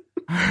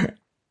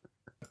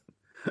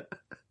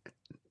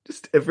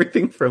 Just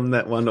everything from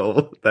that one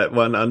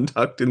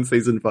Untucked in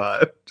season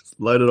 5. Just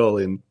load it all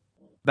in.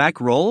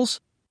 Back rolls?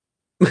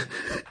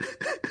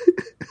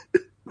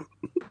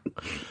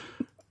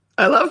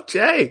 I love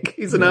Jake.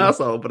 He's an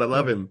asshole, but I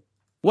love him.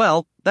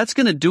 Well, that's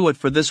gonna do it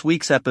for this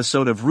week's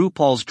episode of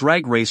RuPaul's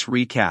Drag Race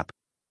Recap.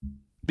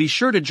 Be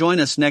sure to join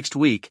us next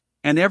week,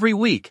 and every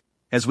week,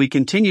 as we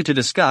continue to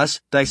discuss,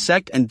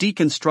 dissect, and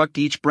deconstruct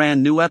each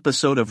brand new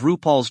episode of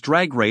RuPaul's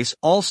Drag Race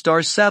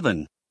All-Star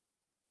 7.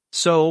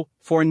 So,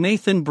 for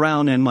Nathan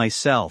Brown and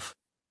myself,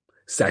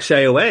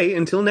 sashay away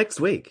until next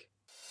week.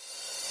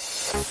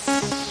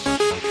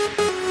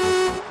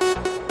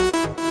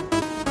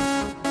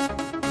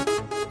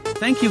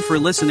 Thank you for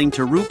listening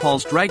to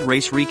RuPaul's Drag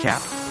Race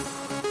Recap.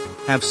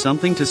 Have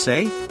something to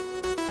say?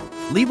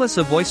 Leave us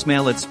a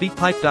voicemail at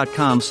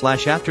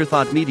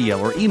speakpipe.com/afterthoughtmedia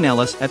or email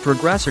us at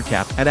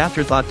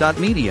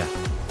progressorcap@afterthought.media.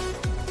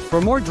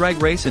 For more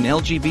Drag Race and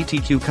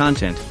LGBTQ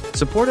content,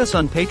 support us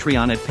on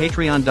Patreon at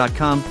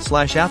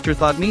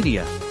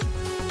patreon.com/afterthoughtmedia.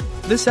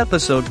 This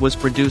episode was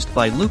produced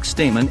by Luke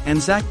Stamen and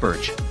Zach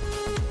Birch.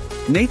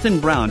 Nathan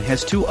Brown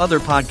has 2 other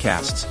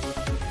podcasts.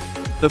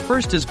 The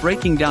first is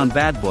Breaking Down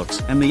Bad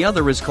Books and the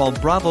other is called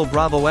Bravo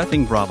Bravo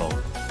Effing Bravo.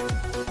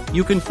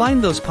 You can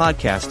find those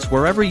podcasts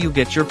wherever you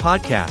get your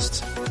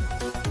podcasts.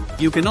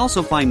 You can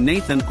also find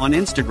Nathan on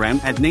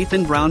Instagram at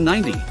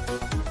NathanBrown90.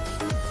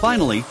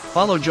 Finally,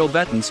 follow Joe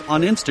Bettens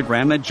on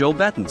Instagram at Joe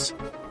Bettens.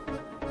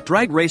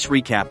 Drag Race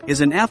Recap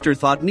is an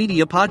Afterthought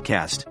Media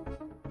podcast.